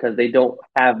alive because they don't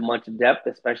have much depth,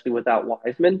 especially without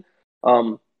Wiseman.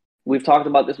 Um, we've talked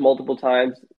about this multiple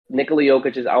times. Nikola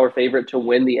Jokic is our favorite to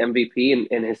win the MVP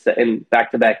in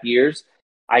back-to-back years.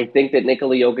 I think that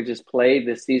Nikola Jokic's play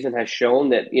this season has shown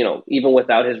that, even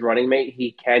without his running mate,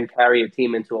 he can carry a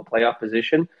team into a playoff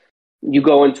position. You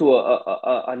go into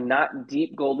a not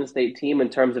deep Golden State team in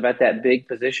terms of at that big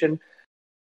position,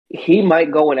 he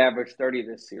might go and average 30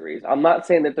 this series. I'm not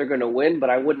saying that they're going to win, but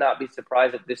I would not be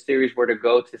surprised if this series were to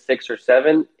go to 6 or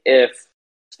 7 if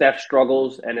Steph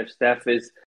struggles and if Steph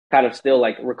is kind of still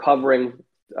like recovering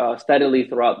steadily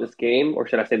throughout this game, or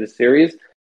should I say this series.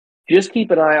 Just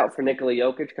keep an eye out for Nikola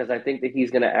Jokic because I think that he's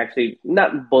going to actually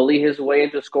not bully his way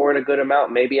into scoring a good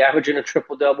amount, maybe averaging a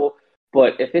triple-double.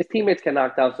 But if his teammates can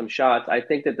knock down some shots, I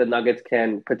think that the Nuggets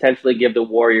can potentially give the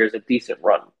Warriors a decent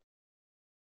run.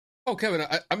 Oh, Kevin,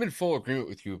 I'm in full agreement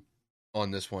with you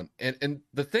on this one. And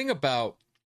the thing about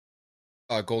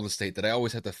Golden State that I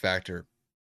always have to factor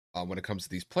when it comes to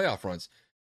these playoff runs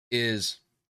is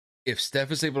if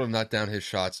Steph is able to knock down his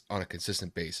shots on a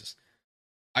consistent basis.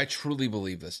 I truly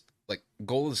believe this. Like,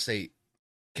 Golden State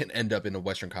can end up in the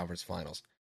Western Conference Finals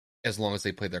as long as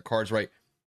they play their cards right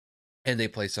and they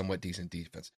play somewhat decent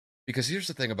defense. Because here's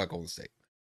the thing about Golden State.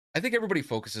 I think everybody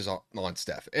focuses on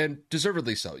Steph, and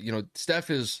deservedly so. Steph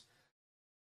is,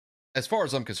 as far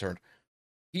as I'm concerned,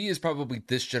 he is probably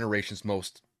this generation's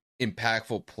most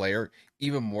impactful player,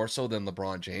 even more so than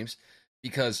LeBron James,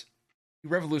 because he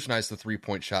revolutionized the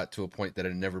three-point shot to a point that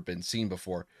had never been seen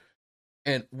before.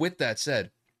 And with that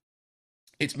said,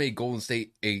 it's made Golden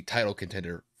State a title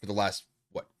contender for the last,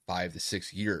 5 to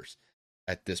 6 years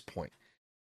at this point.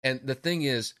 And the thing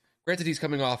is, granted, he's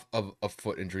coming off of a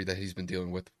foot injury that he's been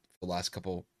dealing with for the last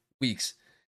couple weeks,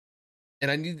 and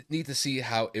I need to see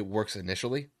how it works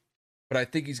initially, but I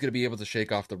think he's going to be able to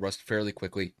shake off the rust fairly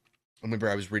quickly. I remember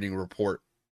I was reading a report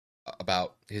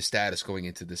about his status going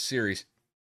into this series,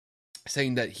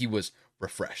 saying that he was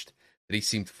refreshed, that he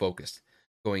seemed focused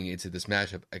going into this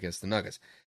matchup against the Nuggets.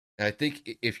 And I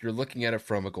think if you're looking at it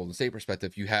from a Golden State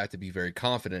perspective, you have to be very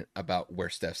confident about where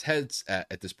Steph's head's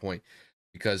at this point,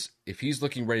 because if he's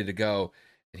looking ready to go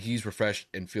and he's refreshed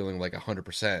and feeling like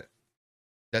 100%,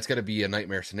 that's going to be a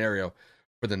nightmare scenario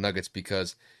for the Nuggets,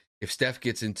 because if Steph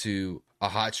gets into a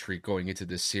hot streak going into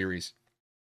this series,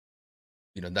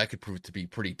 that could prove to be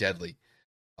pretty deadly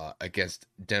against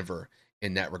Denver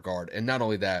in that regard. And not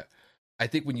only that, I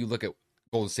think when you look at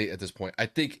Golden State at this point, I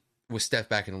think with Steph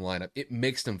back in the lineup, it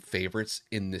makes them favorites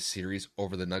in this series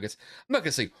over the Nuggets. I'm not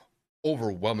going to say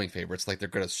overwhelming favorites, like they're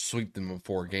going to sweep them in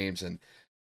 4 games and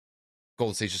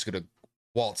Golden State's just going to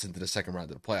waltz into the second round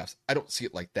of the playoffs. I don't see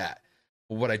it like that.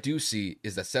 But what I do see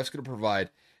is that Steph's going to provide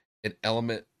an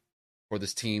element for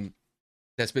this team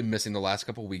that's been missing the last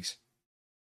couple of weeks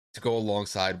to go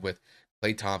alongside with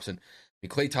Klay Thompson.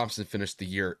 Klay Thompson finished the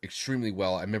year extremely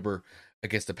well. I remember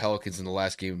against the Pelicans in the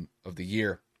last game of the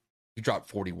year, he dropped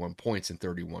 41 points in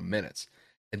 31 minutes.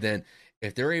 And then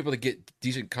if they're able to get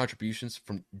decent contributions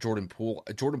from Jordan Poole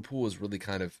is really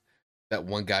kind of that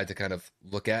one guy to kind of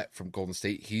look at from Golden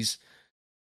State. He's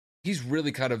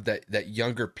really kind of that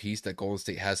younger piece that Golden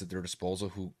State has at their disposal,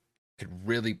 who could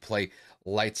really play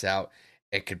lights out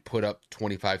and could put up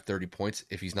 25, 30 points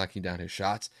if he's knocking down his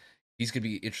shots. He's going to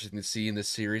be interesting to see in this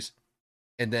series.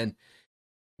 And then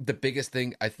the biggest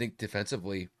thing, I think,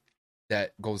 defensively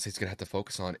that Golden State's going to have to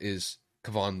focus on is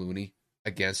Kevon Looney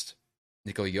against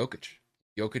Nikola Jokic.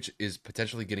 Jokic is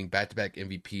potentially getting back-to-back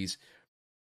MVPs,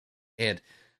 and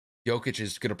Jokic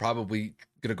is probably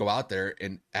going to go out there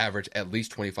and average at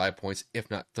least 25 points, if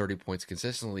not 30 points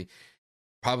consistently,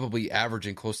 probably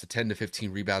averaging close to 10 to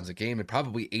 15 rebounds a game and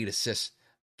probably 8 assists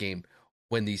a game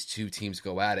when these two teams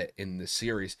go at it in this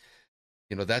series.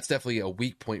 That's definitely a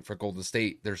weak point for Golden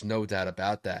State. There's no doubt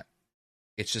about that.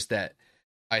 It's just that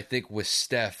I think with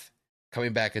Steph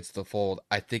coming back into the fold,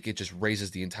 I think it just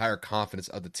raises the entire confidence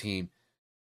of the team.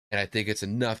 And I think it's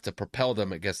enough to propel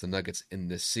them against the Nuggets in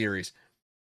this series.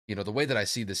 The way that I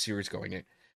see this series going,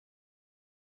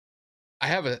 I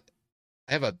have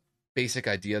a basic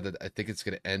idea that I think it's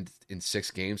going to end in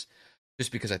 6 games,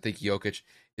 just because I think Jokic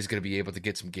is going to be able to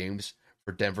get some games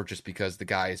for Denver, just because the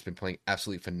guy has been playing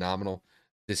absolutely phenomenal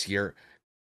this year.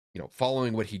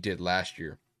 Following what he did last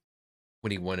year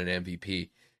when he won an MVP,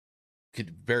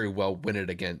 could very well win it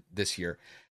again this year.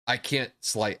 I can't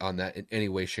slight on that in any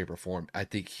way, shape, or form. I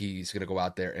think he's going to go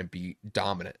out there and be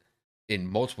dominant in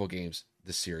multiple games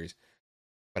this series.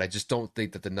 But I just don't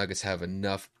think that the Nuggets have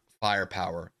enough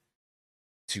firepower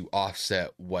to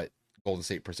offset what Golden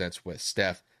State presents with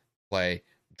Steph, Clay,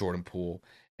 Jordan Poole,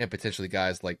 and potentially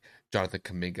guys like Jonathan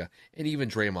Kuminga and even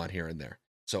Draymond here and there.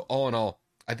 So all in all,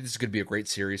 I think this is going to be a great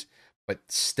series. But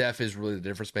Steph is really the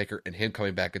difference maker, and him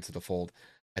coming back into the fold,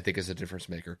 I think, is a difference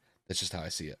maker. That's just how I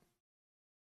see it.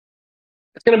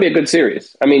 It's going to be a good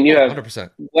series. I mean, you Oh, have, 100%.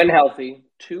 when healthy,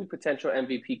 two potential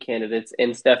MVP candidates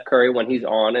in Steph Curry when he's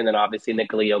on, and then obviously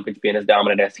Nikola Jokic being as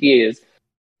dominant as he is.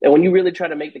 And when you really try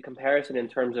to make the comparison in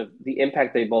terms of the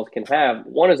impact they both can have,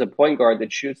 one is a point guard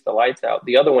that shoots the lights out.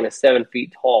 The other one is 7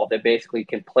 feet tall that basically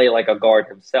can play like a guard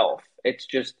himself.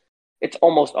 It's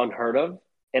almost unheard of.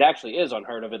 It actually is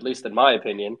unheard of, at least in my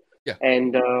opinion. Yeah.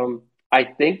 And I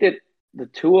think that the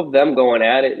two of them going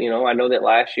at it, I know that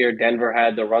last year Denver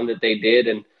had the run that they did,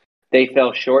 and they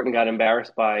fell short and got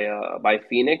embarrassed by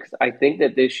Phoenix. I think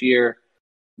that this year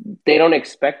they don't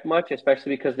expect much,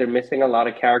 especially because they're missing a lot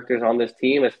of characters on this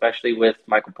team, especially with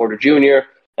Michael Porter Jr.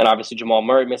 and obviously Jamal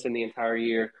Murray missing the entire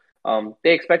year.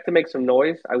 They expect to make some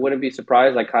noise. I wouldn't be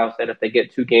surprised, like Kyle said, if they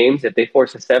get 2 games. If they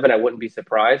force a 7, I wouldn't be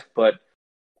surprised. But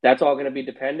that's all going to be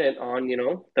dependent on,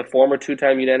 the former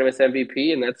 2-time unanimous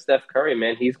MVP, and that's Steph Curry,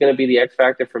 man. He's going to be the X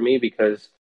factor for me because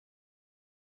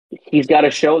he's got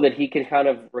to show that he can kind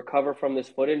of recover from this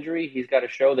foot injury. He's got to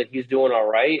show that he's doing all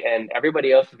right, and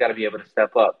everybody else has got to be able to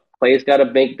step up. Clay's got to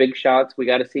make big shots. We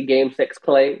got to see Game 6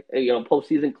 Clay.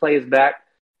 Postseason Clay is back,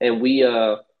 and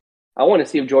I want to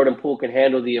see if Jordan Poole can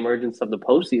handle the emergence of the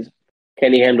postseason.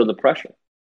 Can he handle the pressure?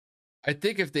 I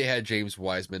think if they had James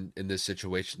Wiseman in this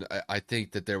situation, I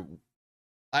think that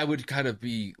I would kind of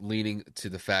be leaning to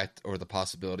the fact or the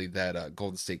possibility that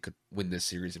Golden State could win this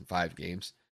series in 5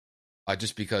 games.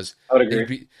 Just because I would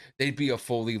agree. they'd be a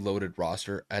fully loaded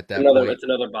roster at that point. It's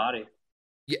another body.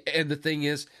 Yeah, and the thing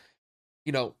is,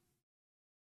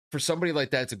 for somebody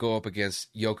like that to go up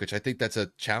against Jokic, I think that's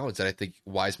a challenge that I think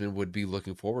Wiseman would be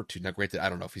looking forward to. Now, granted, I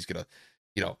don't know if he's gonna,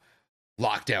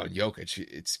 lock down Jokic.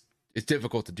 It's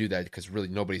difficult to do that because really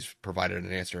nobody's provided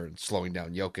an answer in slowing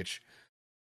down Jokic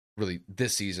really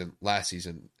this season, last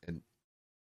season, and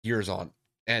years on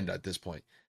end at this point.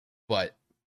 But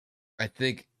I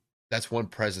think that's one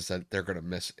presence that they're going to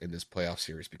miss in this playoff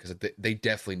series because they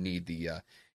definitely need the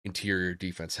interior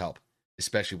defense help,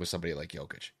 especially with somebody like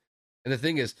Jokic. And the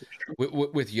thing is,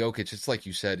 with Jokic, it's like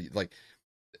you said, like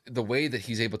the way that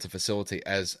he's able to facilitate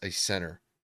as a center,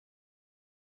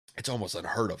 it's almost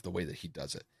unheard of the way that he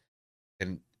does it.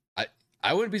 And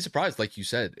I wouldn't be surprised, like you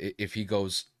said, if he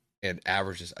goes and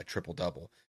averages a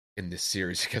triple-double in this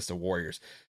series against the Warriors.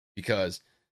 Because,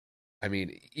 I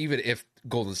mean, even if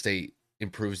Golden State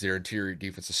improves their interior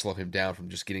defense to slow him down from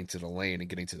just getting to the lane and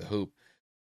getting to the hoop,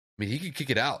 I mean, he could kick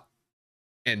it out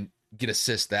and get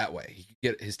assists that way. He could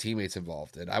get his teammates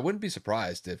involved. And I wouldn't be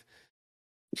surprised if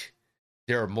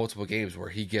there are multiple games where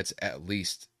he gets at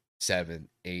least 7,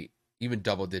 8, even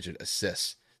double-digit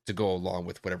assists to go along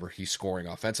with whatever he's scoring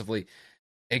offensively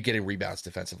and getting rebounds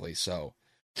defensively. So,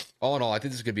 all in all, I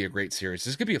think this is going to be a great series.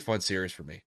 This is going to be a fun series for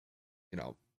me.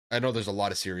 I know there's a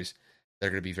lot of series that are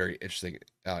going to be very interesting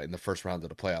in the first round of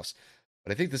the playoffs,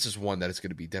 but I think this is one that is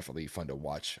going to be definitely fun to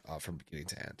watch from beginning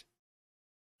to end.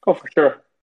 Oh, for sure.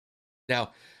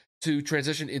 Now, to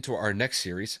transition into our next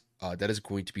series, that is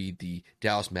going to be the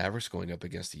Dallas Mavericks going up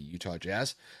against the Utah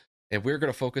Jazz. And we're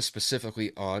going to focus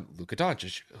specifically on Luka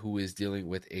Doncic, who is dealing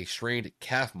with a strained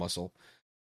calf muscle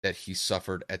that he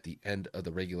suffered at the end of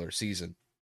the regular season.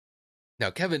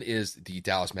 Now, Kevin is the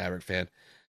Dallas Maverick fan,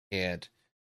 and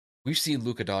we've seen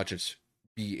Luka Doncic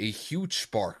be a huge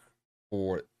spark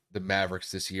for the Mavericks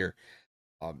this year.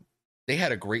 They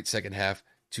had a great second half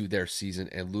to their season,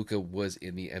 and Luka was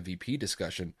in the MVP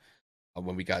discussion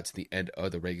when we got to the end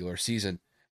of the regular season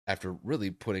after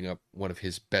really putting up one of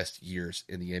his best years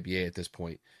in the NBA at this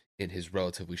point in his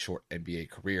relatively short NBA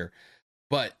career.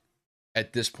 But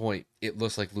at this point, it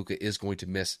looks like Luka is going to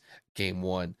miss game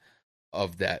 1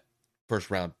 of that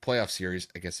first round playoff series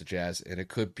against the Jazz, and it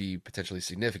could be potentially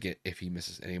significant if he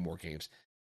misses any more games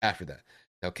after that.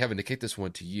 Now, Kevin, to kick this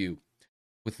one to you,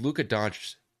 with Luka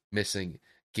Doncic missing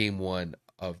game 1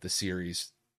 of the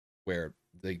series where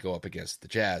they go up against the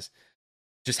Jazz,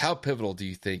 just how pivotal do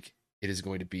you think it is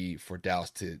going to be for Dallas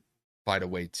to find a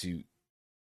way to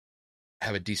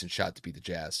have a decent shot to beat the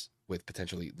Jazz with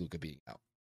potentially Luka being out?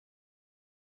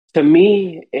 To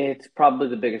me, it's probably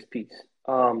the biggest piece. He's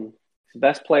the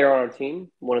best player on our team,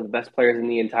 one of the best players in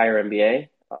the entire NBA.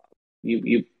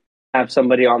 You have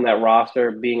somebody on that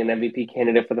roster being an MVP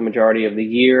candidate for the majority of the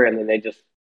year, and then they just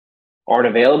aren't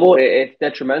available. It's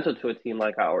detrimental to a team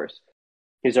like ours.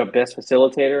 He's our best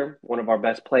facilitator, one of our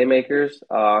best playmakers,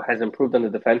 has improved on the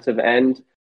defensive end,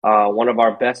 one of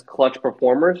our best clutch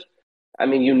performers. I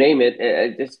mean, you name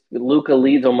it. Just Luka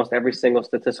leads almost every single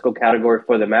statistical category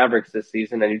for the Mavericks this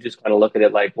season, and you just kind of look at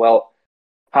it like, well,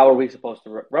 how are we supposed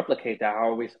to replicate that? How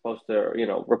are we supposed to,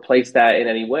 replace that in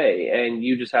any way? And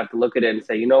you just have to look at it and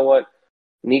say, you know what?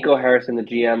 Nico Harrison, the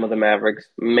GM of the Mavericks,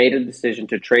 made a decision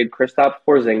to trade Kristaps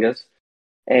Porzingis,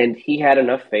 and he had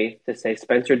enough faith to say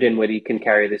Spencer Dinwiddie can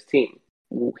carry this team.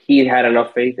 He had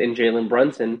enough faith in Jalen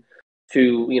Brunson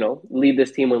to, lead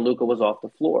this team when Luka was off the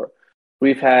floor.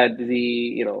 We've had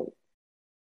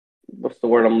what's the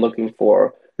word I'm looking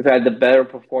for? We've had the better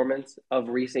performance of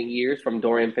recent years from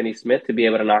Dorian Finney-Smith to be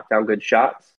able to knock down good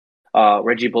shots.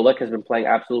 Reggie Bullock has been playing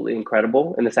absolutely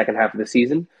incredible in the second half of the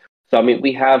season. So, I mean,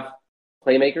 we have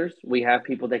playmakers. We have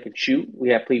people that can shoot. We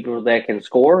have people that can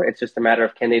score. It's just a matter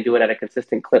of can they do it at a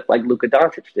consistent clip like Luka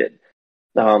Doncic did.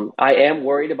 I am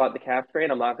worried about the calf strain.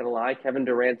 I'm not going to lie. Kevin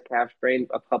Durant's calf strain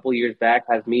a couple years back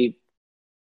has me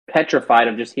petrified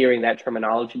of just hearing that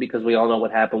terminology because we all know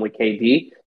what happened with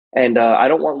KD. And I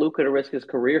don't want Luka to risk his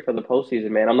career for the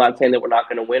postseason, man. I'm not saying that we're not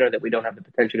going to win or that we don't have the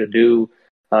potential to do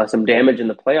some damage in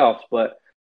the playoffs, but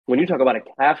when you talk about a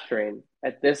calf strain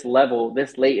at this level,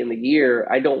 this late in the year,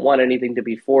 I don't want anything to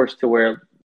be forced to where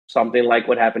something like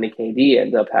what happened to KD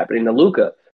ends up happening to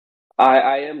Luka.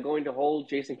 I am going to hold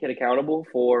Jason Kidd accountable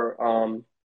for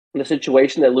the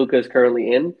situation that Luka is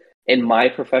currently in my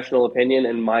professional opinion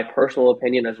and my personal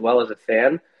opinion as well as a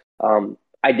fan.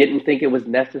 I didn't think it was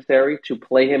necessary to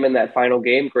play him in that final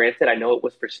game. Granted, I know it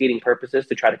was for seeding purposes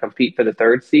to try to compete for the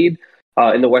third seed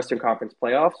in the Western Conference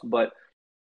playoffs, but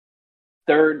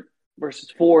third versus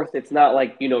fourth, it's not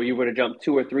like, you were to jump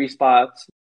 2 or 3 spots.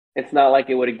 It's not like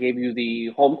it would have gave you the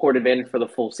home court advantage for the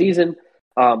full season.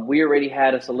 We already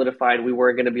had a solidified we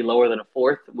weren't going to be lower than a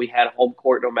fourth. We had home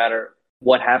court no matter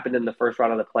what happened in the first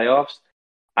round of the playoffs.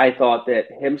 I thought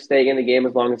that him staying in the game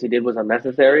as long as he did was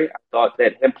unnecessary. I thought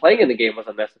that him playing in the game was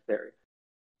unnecessary.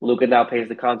 Luka now pays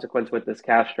the consequence with this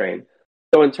calf strain.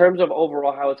 So in terms of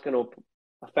overall how it's going to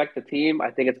affect the team,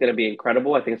 I think it's going to be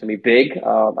incredible. I think it's going to be big.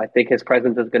 I think his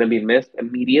presence is going to be missed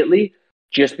immediately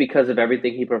just because of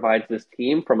everything he provides this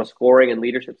team from a scoring and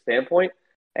leadership standpoint.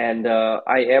 And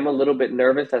I am a little bit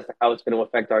nervous as to how it's going to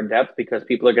affect our depth because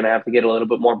people are going to have to get a little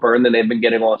bit more burn than they've been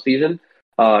getting all season.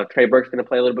 Trey Burke's going to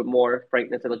play a little bit more.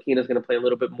 Frank Ntilikina is going to play a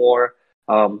little bit more.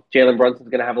 Jalen Brunson's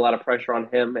going to have a lot of pressure on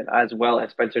him, and as well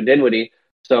as Spencer Dinwiddie.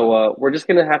 So we're just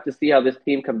going to have to see how this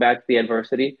team combats the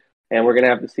adversity, and we're going to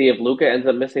have to see if Luka ends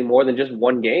up missing more than just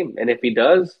one game. And if he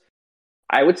does,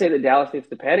 I would say that Dallas needs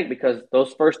to panic because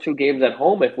those first 2 games at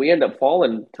home, if we end up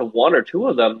falling to 1 or 2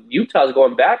 of them, Utah's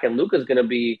going back, and Luka's going to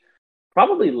be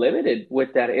probably limited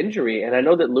with that injury. And I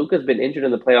know that Luka's been injured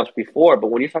in the playoffs before, but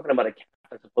when you're talking about a calf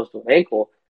as opposed to an ankle,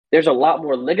 there's a lot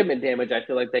more ligament damage I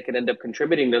feel like that could end up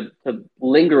contributing to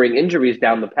lingering injuries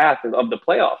down the path of the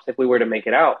playoffs if we were to make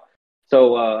it out.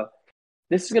 So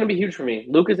this is going to be huge for me.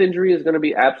 Luka's injury is going to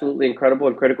be absolutely incredible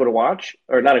and critical to watch.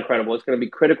 Or not incredible. It's going to be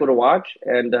critical to watch.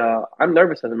 And I'm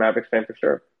nervous as a Mavericks fan for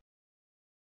sure.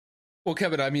 Well,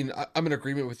 Kevin, I mean, I'm in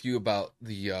agreement with you about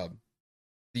the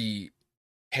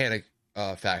panic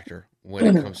factor when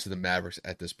it comes to the Mavericks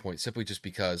at this point, simply just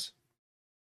because,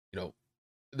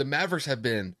 the Mavericks have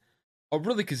been a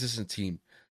really consistent team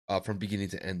from beginning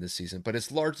to end this season, but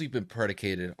it's largely been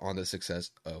predicated on the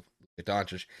success of Luka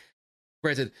Doncic.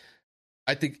 Granted,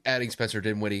 I think adding Spencer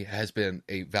Dinwiddie has been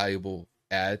a valuable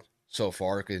add so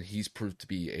far, and he's proved to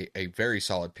be a very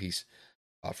solid piece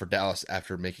for Dallas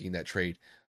after making that trade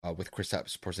with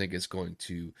Kristaps Porzingis going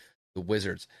to the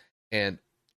Wizards. And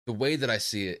the way that I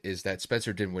see it is that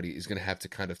Spencer Dinwiddie is going to have to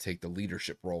kind of take the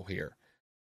leadership role here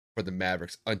for the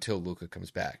Mavericks until Luka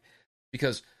comes back.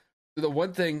 Because the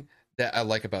one thing that I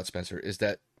like about Spencer is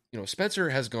that, Spencer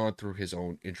has gone through his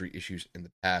own injury issues in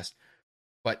the past,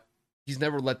 but he's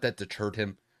never let that deter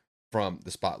him from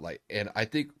the spotlight. And I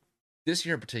think this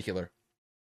year in particular,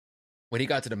 when he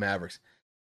got to the Mavericks,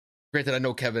 granted, I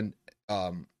know Kevin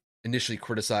initially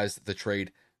criticized the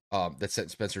trade that sent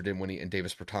Spencer Dinwiddie and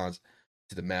Davis Bertans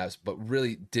to the Mavs, but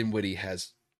really Dinwiddie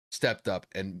has stepped up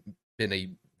and been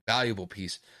a valuable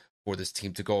piece for this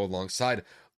team to go alongside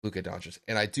Luka Doncic.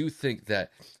 And I do think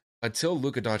that until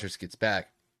Luka Doncic gets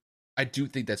back, I do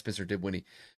think that Spencer Dinwiddie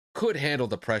could handle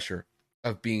the pressure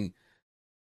of being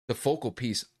the focal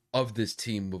piece of this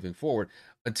team moving forward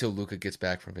until Luka gets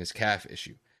back from his calf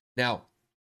issue. Now,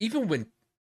 even when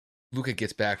Luka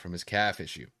gets back from his calf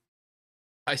issue,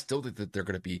 I still think that there are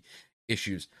going to be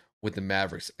issues with the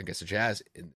Mavericks against the Jazz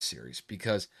in the series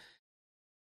because,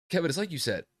 Kevin, it's like you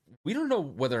said, we don't know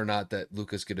whether or not that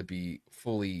Luka's going to be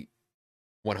fully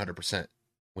 100%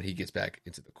 when he gets back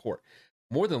into the court.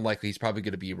 More than likely, he's probably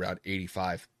going to be around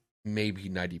 85, maybe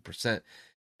 90%.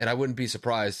 And I wouldn't be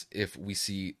surprised if we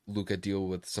see Luka deal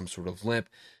with some sort of limp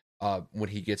when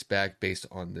he gets back based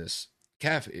on this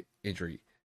calf injury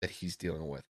that he's dealing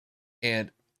with.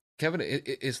 And Kevin,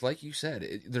 it's like you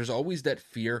said, there's always that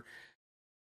fear.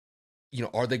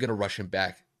 Are they going to rush him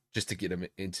back just to get him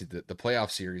into the playoff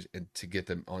series and to get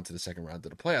them onto the second round of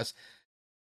the playoffs?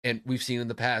 And we've seen in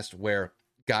the past where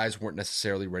guys weren't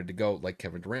necessarily ready to go, like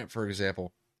Kevin Durant, for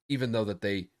example, even though that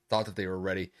they thought that they were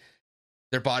ready,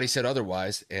 their body said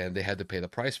otherwise, and they had to pay the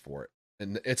price for it.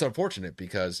 And it's unfortunate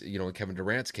because, in Kevin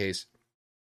Durant's case,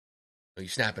 you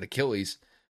snap an Achilles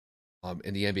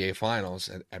in the NBA Finals,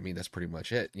 and I mean, that's pretty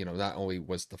much it. Not only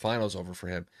was the finals over for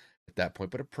him at that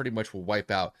point, but it pretty much will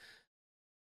wipe out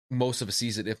most of a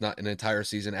season, if not an entire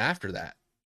season after that.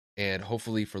 And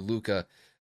hopefully for Luka,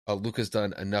 Luka's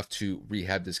done enough to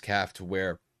rehab this calf to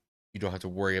where you don't have to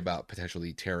worry about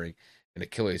potentially tearing an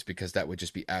Achilles, because that would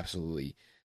just be absolutely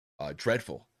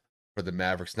dreadful for the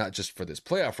Mavericks, not just for this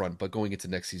playoff run, but going into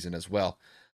next season as well.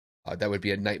 That would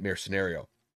be a nightmare scenario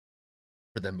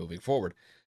for them moving forward.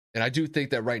 And I do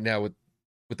think that right now,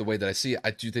 with the way that I see it,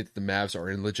 I do think that the Mavs are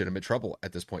in legitimate trouble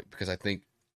at this point, because I think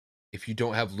if you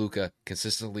don't have Luka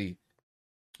consistently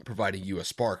providing you a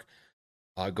spark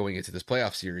going into this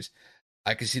playoff series,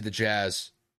 I can see the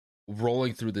Jazz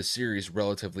rolling through this series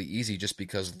relatively easy, just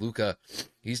because Luka,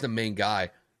 he's the main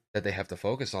guy that they have to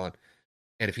focus on.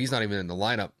 And if he's not even in the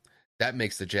lineup, that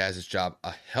makes the Jazz's job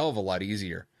a hell of a lot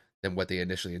easier than what they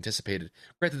initially anticipated.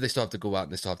 Granted, they still have to go out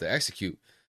and they still have to execute.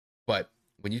 But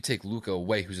when you take Luka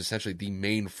away, who's essentially the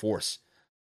main force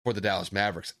for the Dallas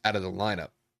Mavericks, out of the lineup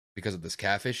because of this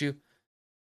calf issue,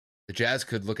 the Jazz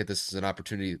could look at this as an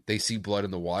opportunity. They see blood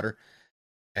in the water,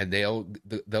 and they'll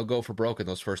go for broke in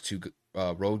those first two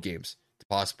road games to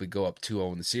possibly go up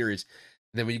 2-0 in the series.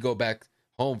 And then when you go back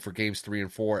home for games 3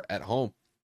 and 4 at home,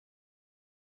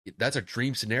 that's a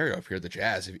dream scenario if you're the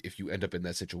Jazz, if you end up in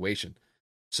that situation.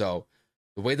 So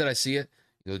the way that I see it,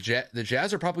 the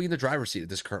Jazz are probably in the driver's seat at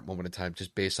this current moment in time,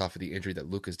 just based off of the injury that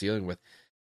Luka's dealing with.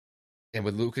 And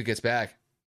when Luka gets back,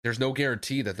 there's no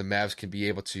guarantee that the Mavs can be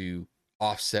able to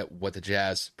offset what the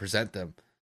Jazz present them,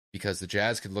 because the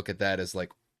Jazz could look at that as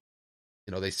like,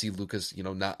 they see Luka's,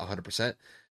 not 100%.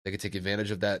 They can take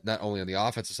advantage of that, not only on the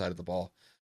offensive side of the ball.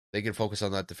 They can focus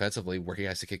on that defensively, where he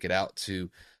has to kick it out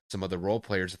to some other role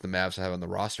players that the Mavs have on the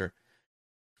roster.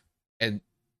 And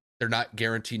they're not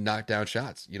guaranteed knockdown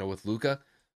shots. With Luka,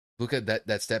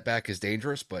 that step back is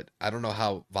dangerous, but I don't know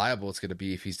how viable it's going to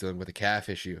be if he's dealing with a calf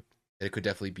issue. It could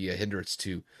definitely be a hindrance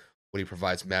to what he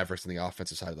provides Mavericks on the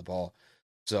offensive side of the ball.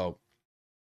 So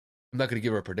I'm not going to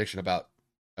give a prediction about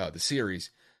the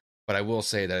series, but I will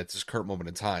say that at this current moment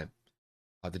in time,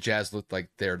 the Jazz look like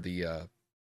they're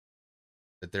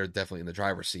that they're definitely in the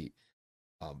driver's seat.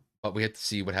 But we have to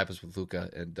see what happens with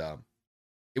Luka, and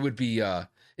it'd be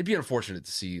unfortunate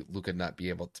to see Luka not be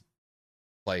able to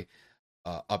play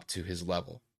up to his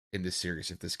level in this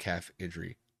series if this calf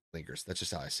injury lingers. That's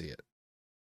just how I see it.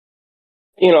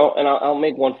 And I'll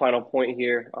make one final point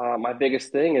here. My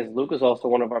biggest thing is Luka's also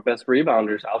one of our best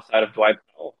rebounders outside of Dwight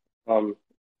Powell,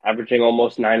 averaging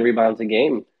almost 9 rebounds a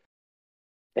game.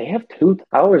 They have two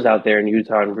towers out there in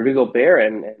Utah, and Rudy Gobert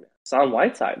and Hassan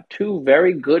Whiteside, two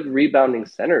very good rebounding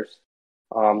centers.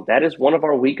 That is one of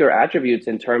our weaker attributes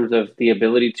in terms of the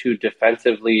ability to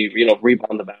defensively,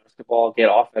 rebound the basketball, get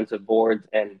offensive boards.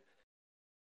 And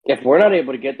if we're not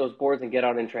able to get those boards and get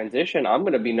out in transition, I'm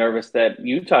going to be nervous that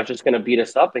Utah's just going to beat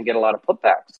us up and get a lot of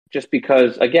putbacks. Just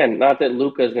because, again, not that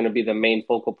Luka is going to be the main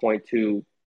focal point to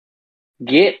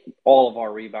get all of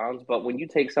our rebounds, but when you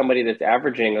take somebody that's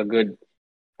averaging a good,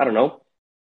 I don't know,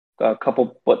 a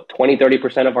couple, 20,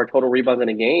 30% of our total rebounds in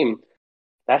a game,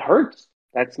 that hurts.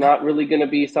 That's not really going to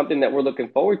be something that we're looking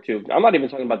forward to. I'm not even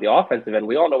talking about the offensive end.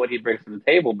 We all know what he brings to the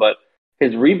table, but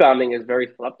his rebounding is very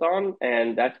slept on,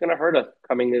 and that's going to hurt us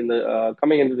coming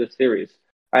into this series.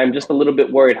 I'm just a little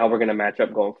bit worried how we're going to match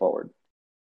up going forward.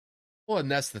 Well,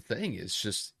 and that's the thing, is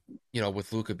just,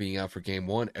 with Luka being out for game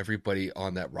 1, everybody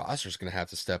on that roster is going to have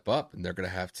to step up, and they're going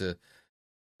to have to,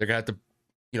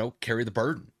 carry the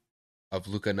burden of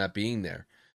Luka not being there.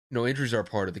 Injuries are a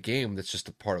part of the game. That's just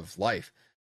a part of life.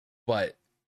 But,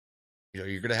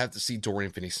 you're going to have to see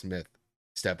Dorian Finney-Smith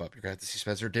step up. You're going to have to see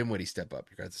Spencer Dinwiddie step up.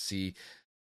 You're going to have to see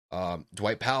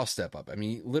Dwight Powell step up. I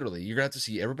mean, literally, you're going to have to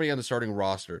see everybody on the starting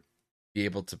roster be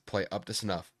able to play up to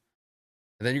snuff.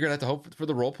 And then you're going to have to hope for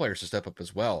the role players to step up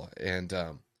as well. And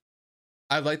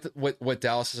I like what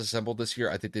Dallas has assembled this year.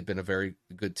 I think they've been a very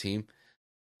good team.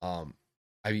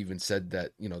 I've even said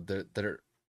that,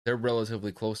 they're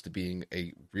relatively close to being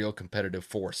a real competitive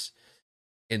force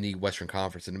in the Western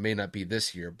Conference. And it may not be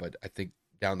this year, but I think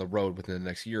down the road within the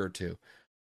next year or two,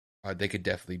 they could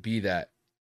definitely be that.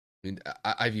 I mean,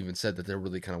 I've even said that they're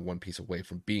really kind of one piece away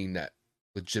from being that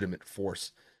legitimate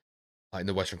force in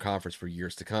the Western Conference for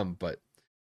years to come. But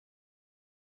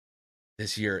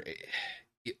this year,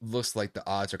 it looks like the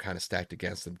odds are kind of stacked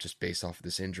against them just based off of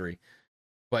this injury.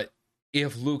 But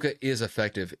if Luka is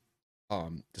effective,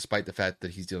 despite the fact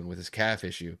that he's dealing with his calf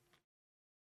issue,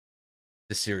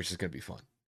 this series is going to be fun.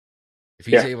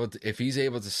 If he's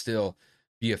able to still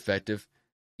be effective,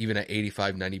 even at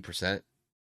 85-90%,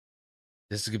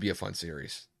 this is going to be a fun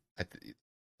series.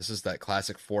 This is that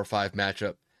classic 4-5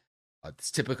 matchup.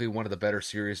 It's typically one of the better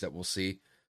series that we'll see.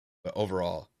 But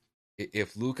overall,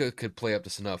 if Luka could play up to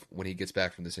snuff when he gets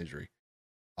back from this injury,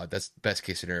 that's the best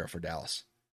case scenario for Dallas.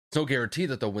 It's no guarantee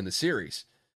that they'll win the series,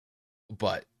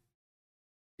 but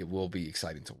it will be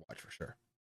exciting to watch for sure.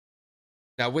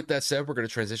 Now, with that said, we're going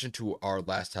to transition to our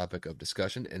last topic of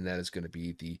discussion, and that is going to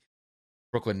be the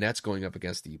Brooklyn Nets going up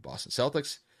against the Boston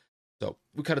Celtics. So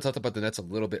we kind of talked about the Nets a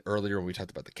little bit earlier when we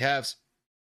talked about the Cavs.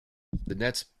 The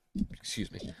Nets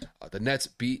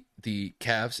beat the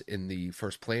Cavs in the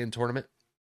first play-in tournament,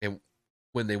 and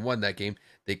when they won that game,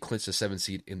 they clinched the 7th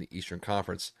seed in the Eastern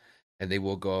Conference, and they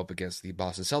will go up against the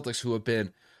Boston Celtics, who have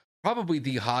been probably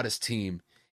the hottest team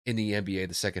in the NBA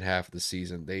the second half of the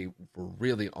season. They were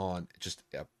really on just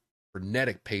a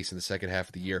frenetic pace in the second half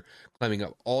of the year, climbing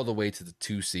up all the way to the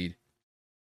 2 seed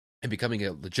and becoming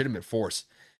a legitimate force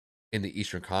in the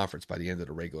Eastern Conference by the end of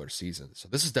the regular season. So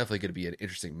this is definitely going to be an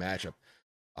interesting matchup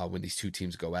when these two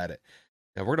teams go at it.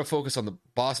 Now, we're going to focus on the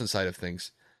Boston side of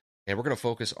things, and we're going to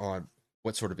focus on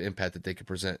what sort of impact that they could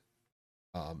present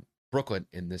Brooklyn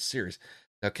in this series.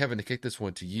 Now, Kevin, to kick this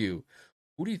one to you,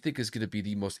 who do you think is going to be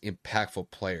the most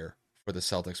impactful player for the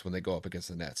Celtics when they go up against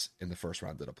the Nets in the first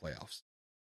round of the playoffs?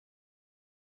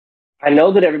 I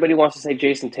know that everybody wants to say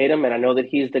Jason Tatum, and I know that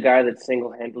he's the guy that's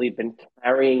single-handedly been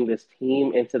carrying this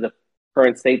team into the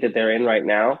current state that they're in right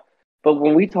now. But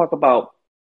when we talk about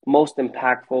most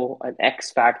impactful, an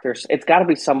X factor, it's got to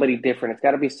be somebody different. It's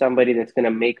got to be somebody that's going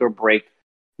to make or break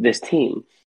this team.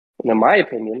 And in my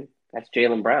opinion, that's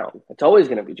Jaylen Brown. It's always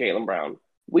going to be Jaylen Brown.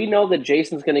 We know that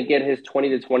Jason's going to get his 20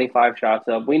 to 25 shots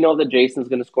up. We know that Jason's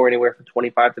going to score anywhere from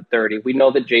 25 to 30. We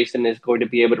know that Jason is going to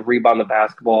be able to rebound the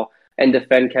basketball and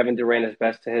defend Kevin Durant as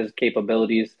best to his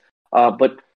capabilities.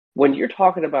 But when you're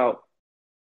talking about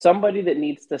somebody that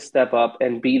needs to step up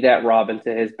and be that Robin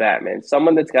to his Batman,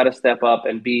 someone that's got to step up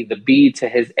and be the B to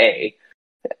his A,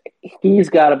 he's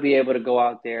got to be able to go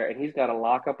out there and he's got to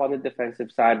lock up on the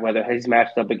defensive side, whether he's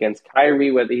matched up against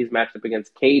Kyrie, whether he's matched up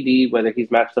against KD, whether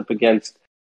he's matched up against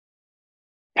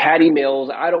Patty Mills.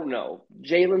 I don't know.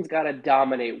 Jalen's got to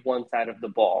dominate one side of the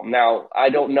ball. Now, I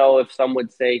don't know if some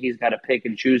would say he's got to pick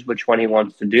and choose which one he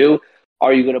wants to do.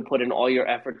 Are you going to put in all your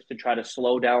efforts to try to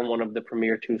slow down one of the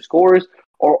premier 2 scorers?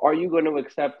 Or are you going to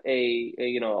accept a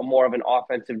more of an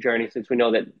offensive journey, since we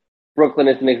know that Brooklyn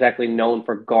isn't exactly known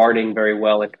for guarding very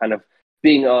well and kind of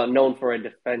being known for a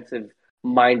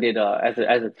defensive-minded as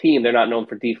a team. They're not known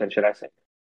for defense, should I say.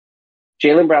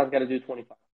 Jaylen Brown's got to do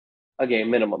 25 a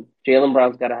game minimum. Jaylen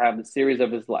Brown's got to have the series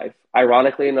of his life.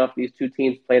 Ironically enough, these two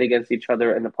teams played against each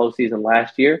other in the postseason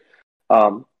last year.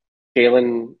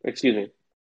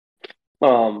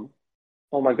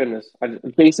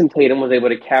 Jason Tatum was able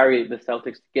to carry the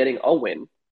Celtics to getting a win,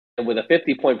 and with a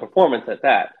 50-point performance at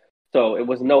that. So it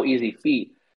was no easy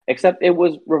feat, except it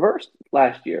was reversed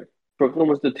last year. Brooklyn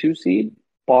was the 2 seed,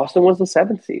 Boston was the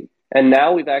 7th seed. And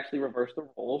now we've actually reversed the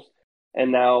roles,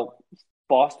 and now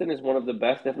Boston is one of the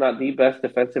best, if not the best,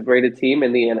 defensive rated team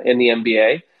in the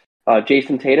NBA.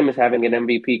 Jason Tatum is having an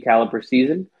MVP caliber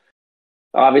season.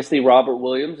 Obviously, Robert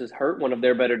Williams is hurt, one of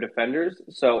their better defenders.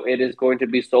 So it is going to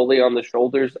be solely on the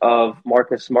shoulders of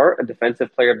Marcus Smart, a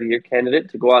Defensive Player of the Year candidate,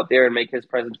 to go out there and make his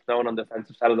presence known on the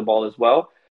defensive side of the ball as well.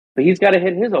 But he's got to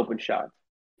hit his open shots.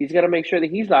 He's got to make sure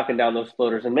that he's knocking down those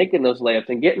floaters and making those layups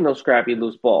and getting those scrappy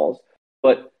loose balls.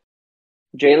 But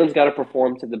Jalen's got to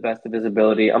perform to the best of his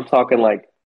ability. I'm talking like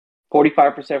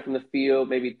 45% from the field,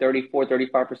 maybe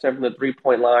 35% from the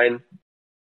three-point line,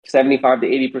 75 to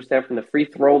 80% from the free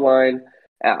throw line.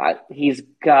 He's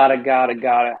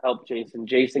gotta help Jason.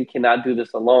 Jason cannot do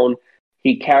this alone.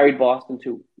 He carried Boston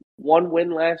to 1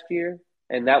 win last year,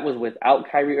 and that was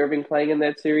without Kyrie Irving playing in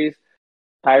that series.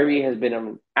 Kyrie has been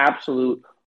an absolute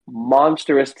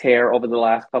monstrous tear over the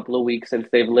last couple of weeks since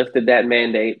they've lifted that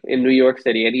mandate in New York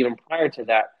City. And even prior to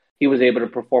that, he was able to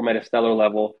perform at a stellar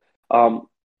level.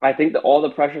 I think that all the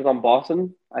pressure's on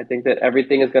Boston. I think that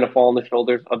everything is going to fall on the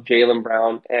shoulders of Jaylen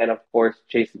Brown and, of course,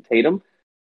 Jason Tatum.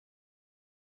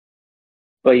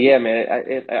 But yeah, man,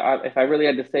 if I really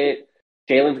had to say it,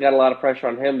 Jalen's got a lot of pressure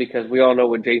on him because we all know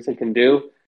what Jason can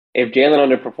do. If Jalen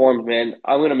underperforms, man,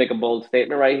 I'm going to make a bold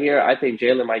statement right here. I think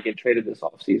Jalen might get traded this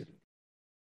offseason.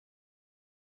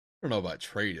 I don't know about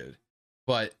traded,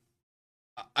 but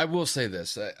I will say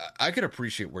this: I can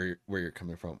appreciate where you're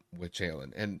coming from with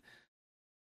Jalen, and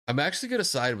I'm actually going to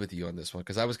side with you on this one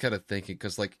because I was kind of thinking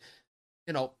because like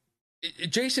you know,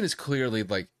 Jason is clearly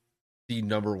like the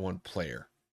number one player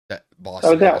that No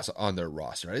Boston doubt. has on their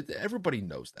roster. Right? Everybody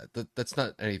knows that's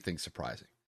not anything surprising.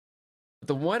 But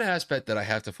the one aspect that I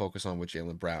have to focus on with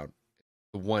Jalen Brown,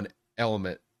 the one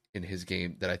element in his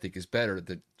game that I think is better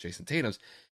than Jason Tatum's,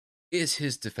 is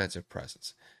his defensive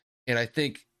presence. And I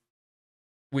think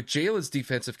with Jalen's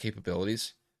defensive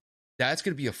capabilities, that's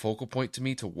going to be a focal point to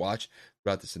me to watch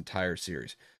throughout this entire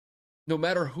series. No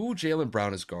matter who Jalen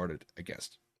Brown is guarded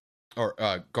against, or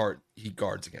he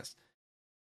guards against,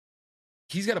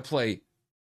 he's got to play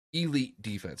elite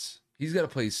defense. He's got to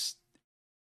play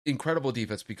incredible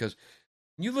defense because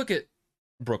you look at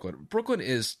Brooklyn. Brooklyn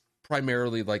is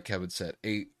primarily, like Kevin said,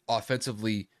 a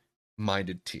offensively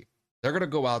minded team. They're going to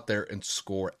go out there and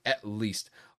score at least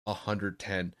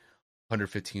 110,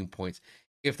 115 points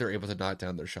if they're able to knock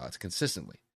down their shots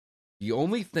consistently. The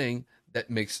only thing that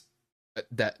makes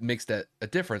that a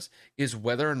difference is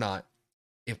whether or not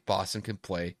if Boston can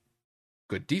play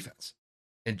good defense.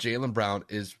 And Jalen Brown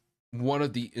is one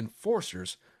of the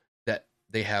enforcers that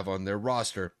they have on their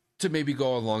roster to maybe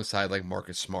go alongside like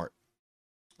Marcus Smart.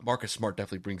 Marcus Smart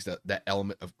definitely brings that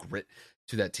element of grit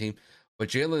to that team. But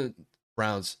Jalen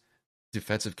Brown's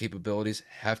defensive capabilities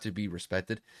have to be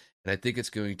respected. And I think it's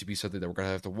going to be something that we're going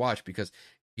to have to watch because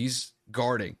he's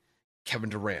guarding Kevin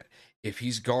Durant. If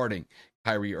he's guarding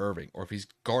Kyrie Irving, or if he's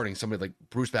guarding somebody like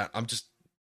Bruce Brown, I'm just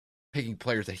picking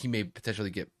players that he may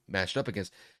potentially get matched up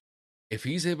against. If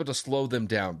he's able to slow them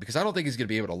down, because I don't think he's going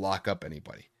to be able to lock up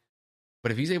anybody,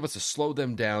 but if he's able to slow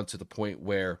them down to the point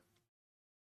where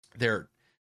they're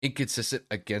inconsistent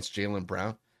against Jalen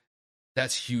Brown,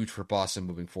 that's huge for Boston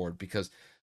moving forward because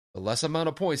the less amount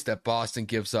of points that Boston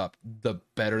gives up, the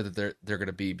better that they're going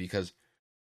to be because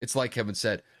it's like Kevin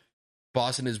said,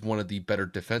 Boston is one of the better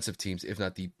defensive teams, if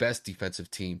not the best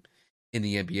defensive team in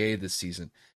the NBA this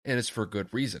season, and it's for good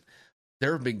reason.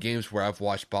 There have been games where I've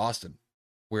watched Boston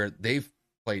where they've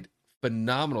played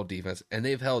phenomenal defense and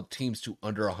they've held teams to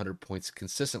under 100 points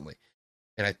consistently.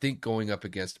 And I think going up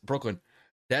against Brooklyn,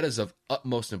 that is of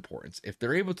utmost importance. If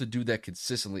they're able to do that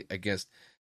consistently against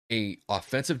a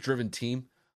offensive driven team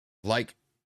like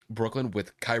Brooklyn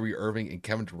with Kyrie Irving and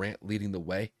Kevin Durant leading the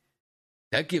way,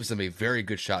 that gives them a very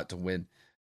good shot to win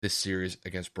this series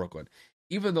against Brooklyn.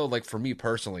 Even though, like for me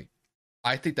personally,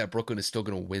 I think that Brooklyn is still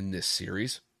going to win this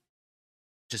series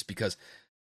just because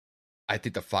I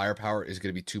think the firepower is going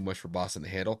to be too much for Boston to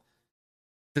handle.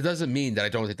 That doesn't mean that I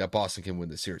don't think that Boston can win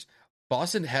this series.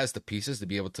 Boston has the pieces to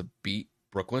be able to beat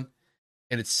Brooklyn,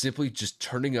 and it's simply just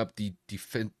turning up the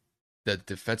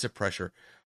defensive pressure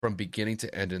from beginning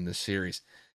to end in this series.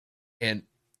 And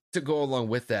to go along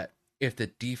with that, if the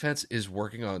defense is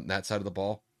working on that side of the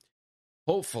ball,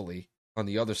 hopefully on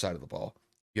the other side of the ball,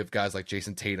 you have guys like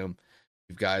Jason Tatum,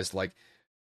 you have guys like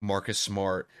Marcus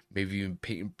Smart, maybe even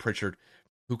Peyton Pritchard,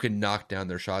 who can knock down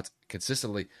their shots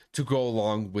consistently to go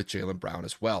along with Jalen Brown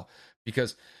as well.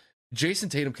 Because Jason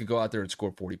Tatum can go out there and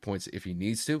score 40 points if he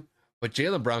needs to, but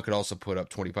Jalen Brown could also put up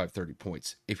 25, 30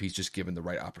 points if he's just given the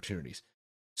right opportunities.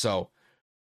 So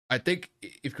I think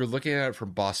if you're looking at it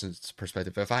from Boston's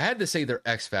perspective, if I had to say their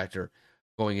X factor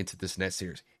going into this next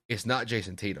series, it's not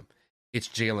Jason Tatum, it's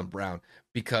Jalen Brown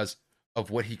because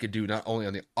of what he could do not only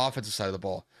on the offensive side of the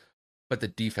ball, but the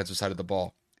defensive side of the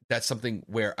ball. That's something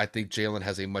where I think Jalen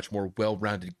has a much more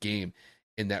well-rounded game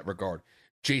in that regard.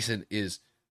 Jason is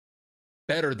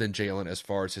better than Jalen as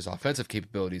far as his offensive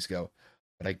capabilities go,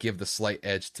 but I give the slight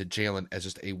edge to Jalen as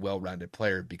just a well-rounded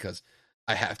player because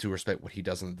I have to respect what he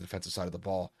does on the defensive side of the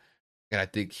ball. And I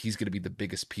think he's going to be the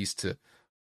biggest piece to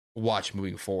watch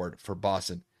moving forward for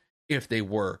Boston if they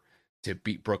were to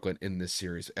beat Brooklyn in this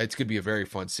series. It's going to be a very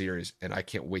fun series, and I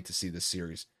can't wait to see this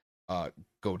series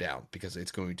go down because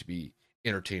it's going to be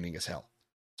entertaining as hell.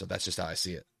 So that's just how I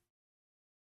see it.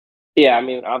 Yeah, I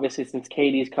mean, obviously, since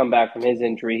KD's come back from his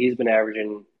injury, he's been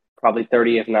averaging probably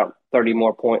 30, if not 30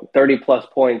 plus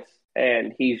points,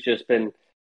 and he's just been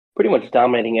pretty much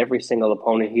dominating every single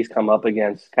opponent he's come up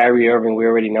against. Kyrie Irving, we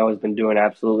already know, has been doing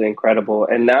absolutely incredible,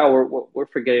 and now we're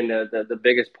forgetting the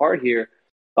biggest part here.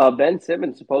 Ben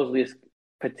Simmons supposedly is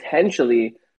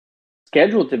potentially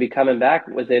scheduled to be coming back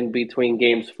within between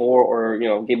games 4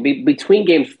 or between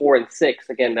games 4 and 6.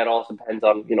 Again, that also depends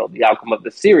on the outcome of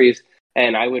the series.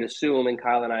 And I would assume, and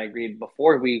Kyle and I agreed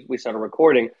before we started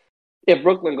recording, if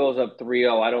Brooklyn goes up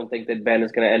 3-0, I don't think that Ben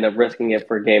is going to end up risking it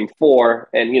for game 4.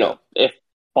 And Yeah. if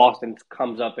Boston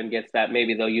comes up and gets that,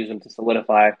 maybe they'll use him to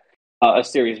solidify a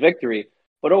series victory.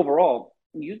 But overall,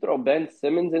 you throw Ben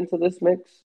Simmons into this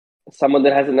mix, someone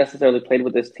that hasn't necessarily played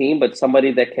with this team, but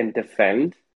somebody that can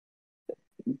defend.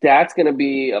 That's going to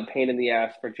be a pain in the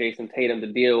ass for Jason Tatum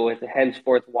to deal with.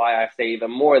 Henceforth, why I say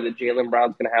even more that Jaylen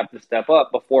Brown's going to have to step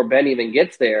up before Ben even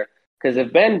gets there. Because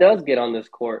if Ben does get on this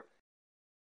court,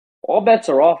 all bets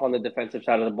are off on the defensive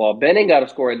side of the ball. Ben ain't got to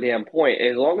score a damn point.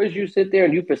 As long as you sit there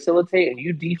and you facilitate and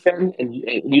you defend and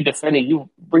you defend and you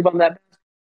rebound that,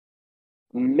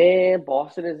 man,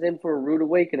 Boston is in for a rude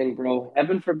awakening, bro.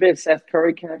 Heaven forbid Seth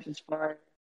Curry catches fire.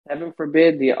 Heaven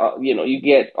forbid you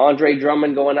get Andre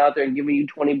Drummond going out there and giving you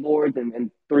 20 boards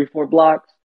and 3-4 blocks.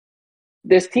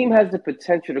 This team has the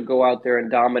potential to go out there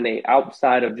and dominate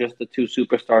outside of just the two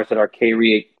superstars that are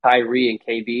Kyrie and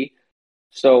KD.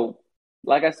 So,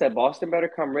 like I said, Boston better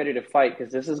come ready to fight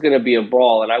because this is going to be a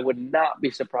brawl, and I would not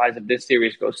be surprised if this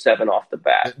series goes 7 off the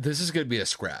bat. This is going to be a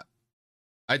scrap.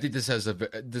 I think this has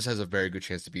a very good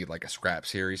chance to be like a scrap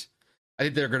series. I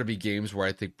think there are going to be games where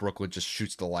I think Brooklyn just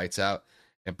shoots the lights out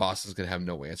and Boston's going to have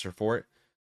no answer for it.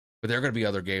 But there are going to be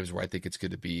other games where I think it's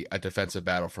going to be a defensive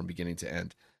battle from beginning to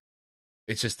end.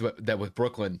 It's just that with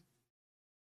Brooklyn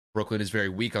is very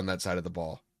weak on that side of the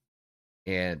ball.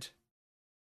 And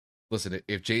listen,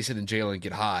 if Jason and Jaylen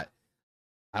get hot,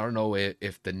 I don't know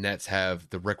if the Nets have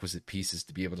the requisite pieces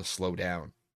to be able to slow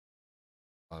down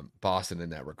Boston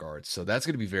in that regard. So that's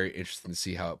going to be very interesting to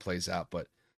see how it plays out. But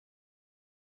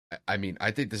I mean, I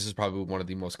think this is probably one of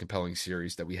the most compelling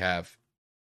series that we have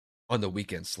on the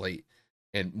weekend slate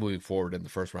and moving forward in the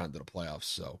first round of the playoffs.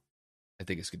 So I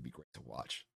think it's going to be great to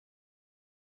watch.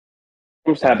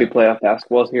 I'm just happy playoff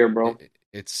basketball's here, bro.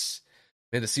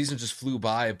 Man, the season just flew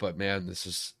by, but man, this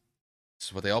is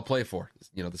what they all play for.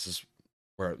 This is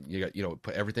where you got,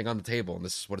 put everything on the table, and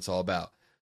this is what it's all about.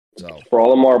 So for all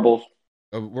the marbles.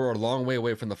 We're a long way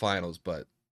away from the finals, but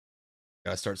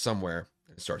gotta start somewhere.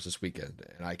 It starts this weekend,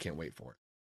 and I can't wait for it.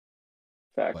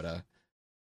 Fact. But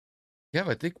yeah,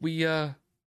 I think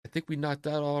we knocked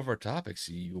out all of our topics.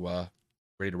 You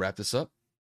ready to wrap this up?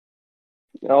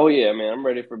 Oh yeah, man, I'm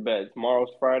ready for bed.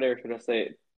 Tomorrow's Friday, or should I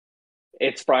say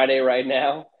it's Friday right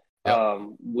now? Yep.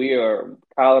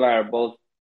 Kyle and I are both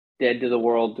dead to the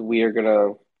world. We're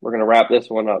gonna wrap this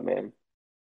one up, man.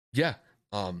 Yeah.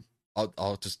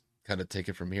 I'll just kind of take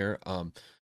it from here.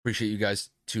 Appreciate you guys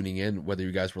tuning in, whether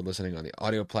you guys were listening on the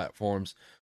audio platforms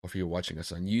or if you're watching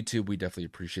us on YouTube. We definitely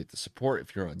appreciate the support.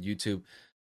 If you're on YouTube,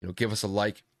 give us a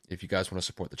like. If you guys want to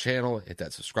support the channel, hit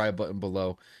that subscribe button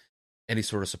below. Any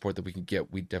sort of support that we can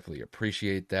get, we definitely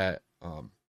appreciate that.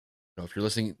 If you're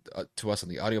listening to us on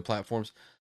the audio platforms,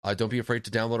 don't be afraid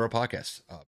to download our podcast.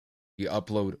 We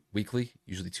upload weekly,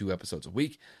 usually 2 episodes a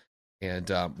week,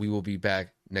 and we will be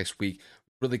back next week.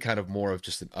 Really kind of more of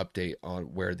just an update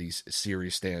on where these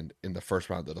series stand in the first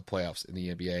round of the playoffs in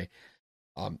the NBA.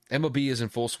 MLB is in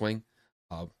full swing.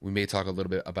 We may talk a little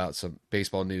bit about some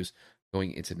baseball news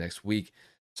going into next week,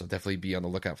 so definitely be on the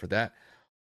lookout for that.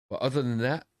 But other than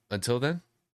that, until then,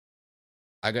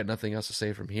 I got nothing else to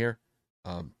say from here.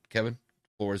 Kevin,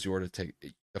 the floor is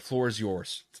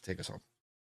yours to take us home.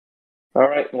 All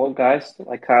right. Well, guys,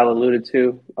 like Kyle alluded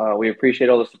to, we appreciate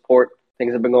all the support.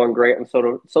 Things have been going great on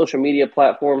social media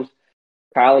platforms.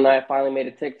 Kyle and I finally made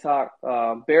a TikTok,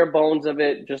 bare bones of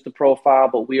it, just a profile,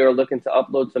 but we are looking to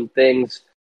upload some things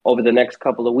over the next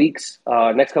couple of weeks,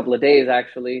 next couple of days,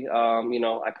 actually.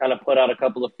 I kind of put out a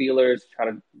couple of feelers,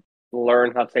 trying to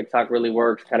learn how TikTok really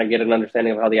works, kind of get an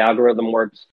understanding of how the algorithm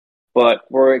works. But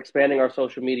we're expanding our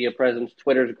social media presence.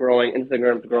 Twitter's growing,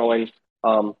 Instagram's growing,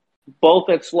 both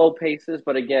at slow paces.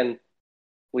 But again,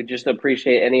 we just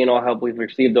appreciate any and all help we've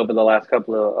received over the last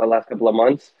couple of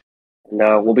months.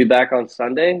 And we'll be back on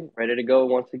Sunday, ready to go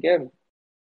once again.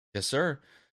 Yes, sir.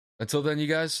 Until then, you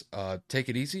guys, take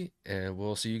it easy, and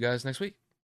we'll see you guys next week.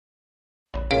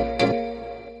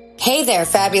 Hey there,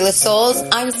 fabulous souls.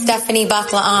 I'm Stephanie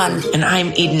Baklaan. And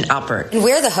I'm Eden Alpert. And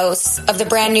we're the hosts of the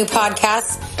brand new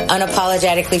podcast,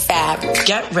 Unapologetically Fab.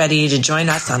 Get ready to join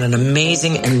us on an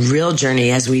amazing and real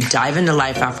journey as we dive into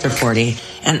life after 40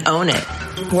 and own it.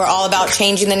 We're all about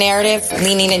changing the narrative,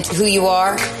 leaning into who you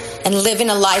are, and living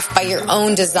a life by your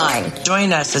own design.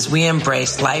 Join us as we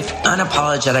embrace life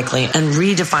unapologetically and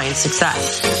redefine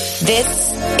success.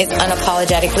 This is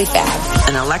Unapologetically Fab,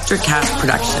 an Electric Cast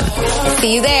production.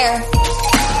 See you there.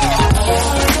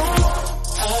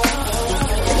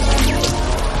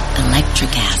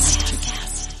 Electricast.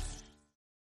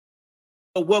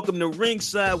 Welcome to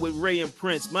Ringside with Ray and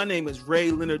Prince. My name is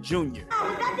Ray Leonard Jr. Oh, is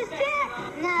that the set?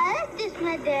 No, that's just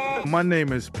my dad. My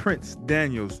name is Prince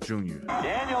Daniels Jr.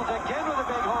 Daniels again with a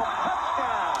big home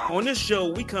touchdown. On this show,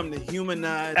 we come to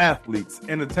humanize athletes,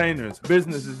 entertainers,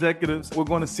 business executives. We're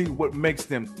going to see what makes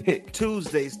them tick.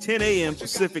 Tuesdays, 10 a.m.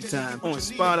 Pacific time on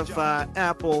Spotify,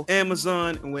 Apple,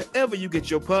 Amazon, and wherever you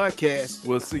get your podcasts.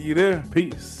 We'll see you there.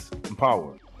 Peace and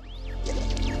power.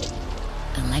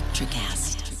 Electric acid.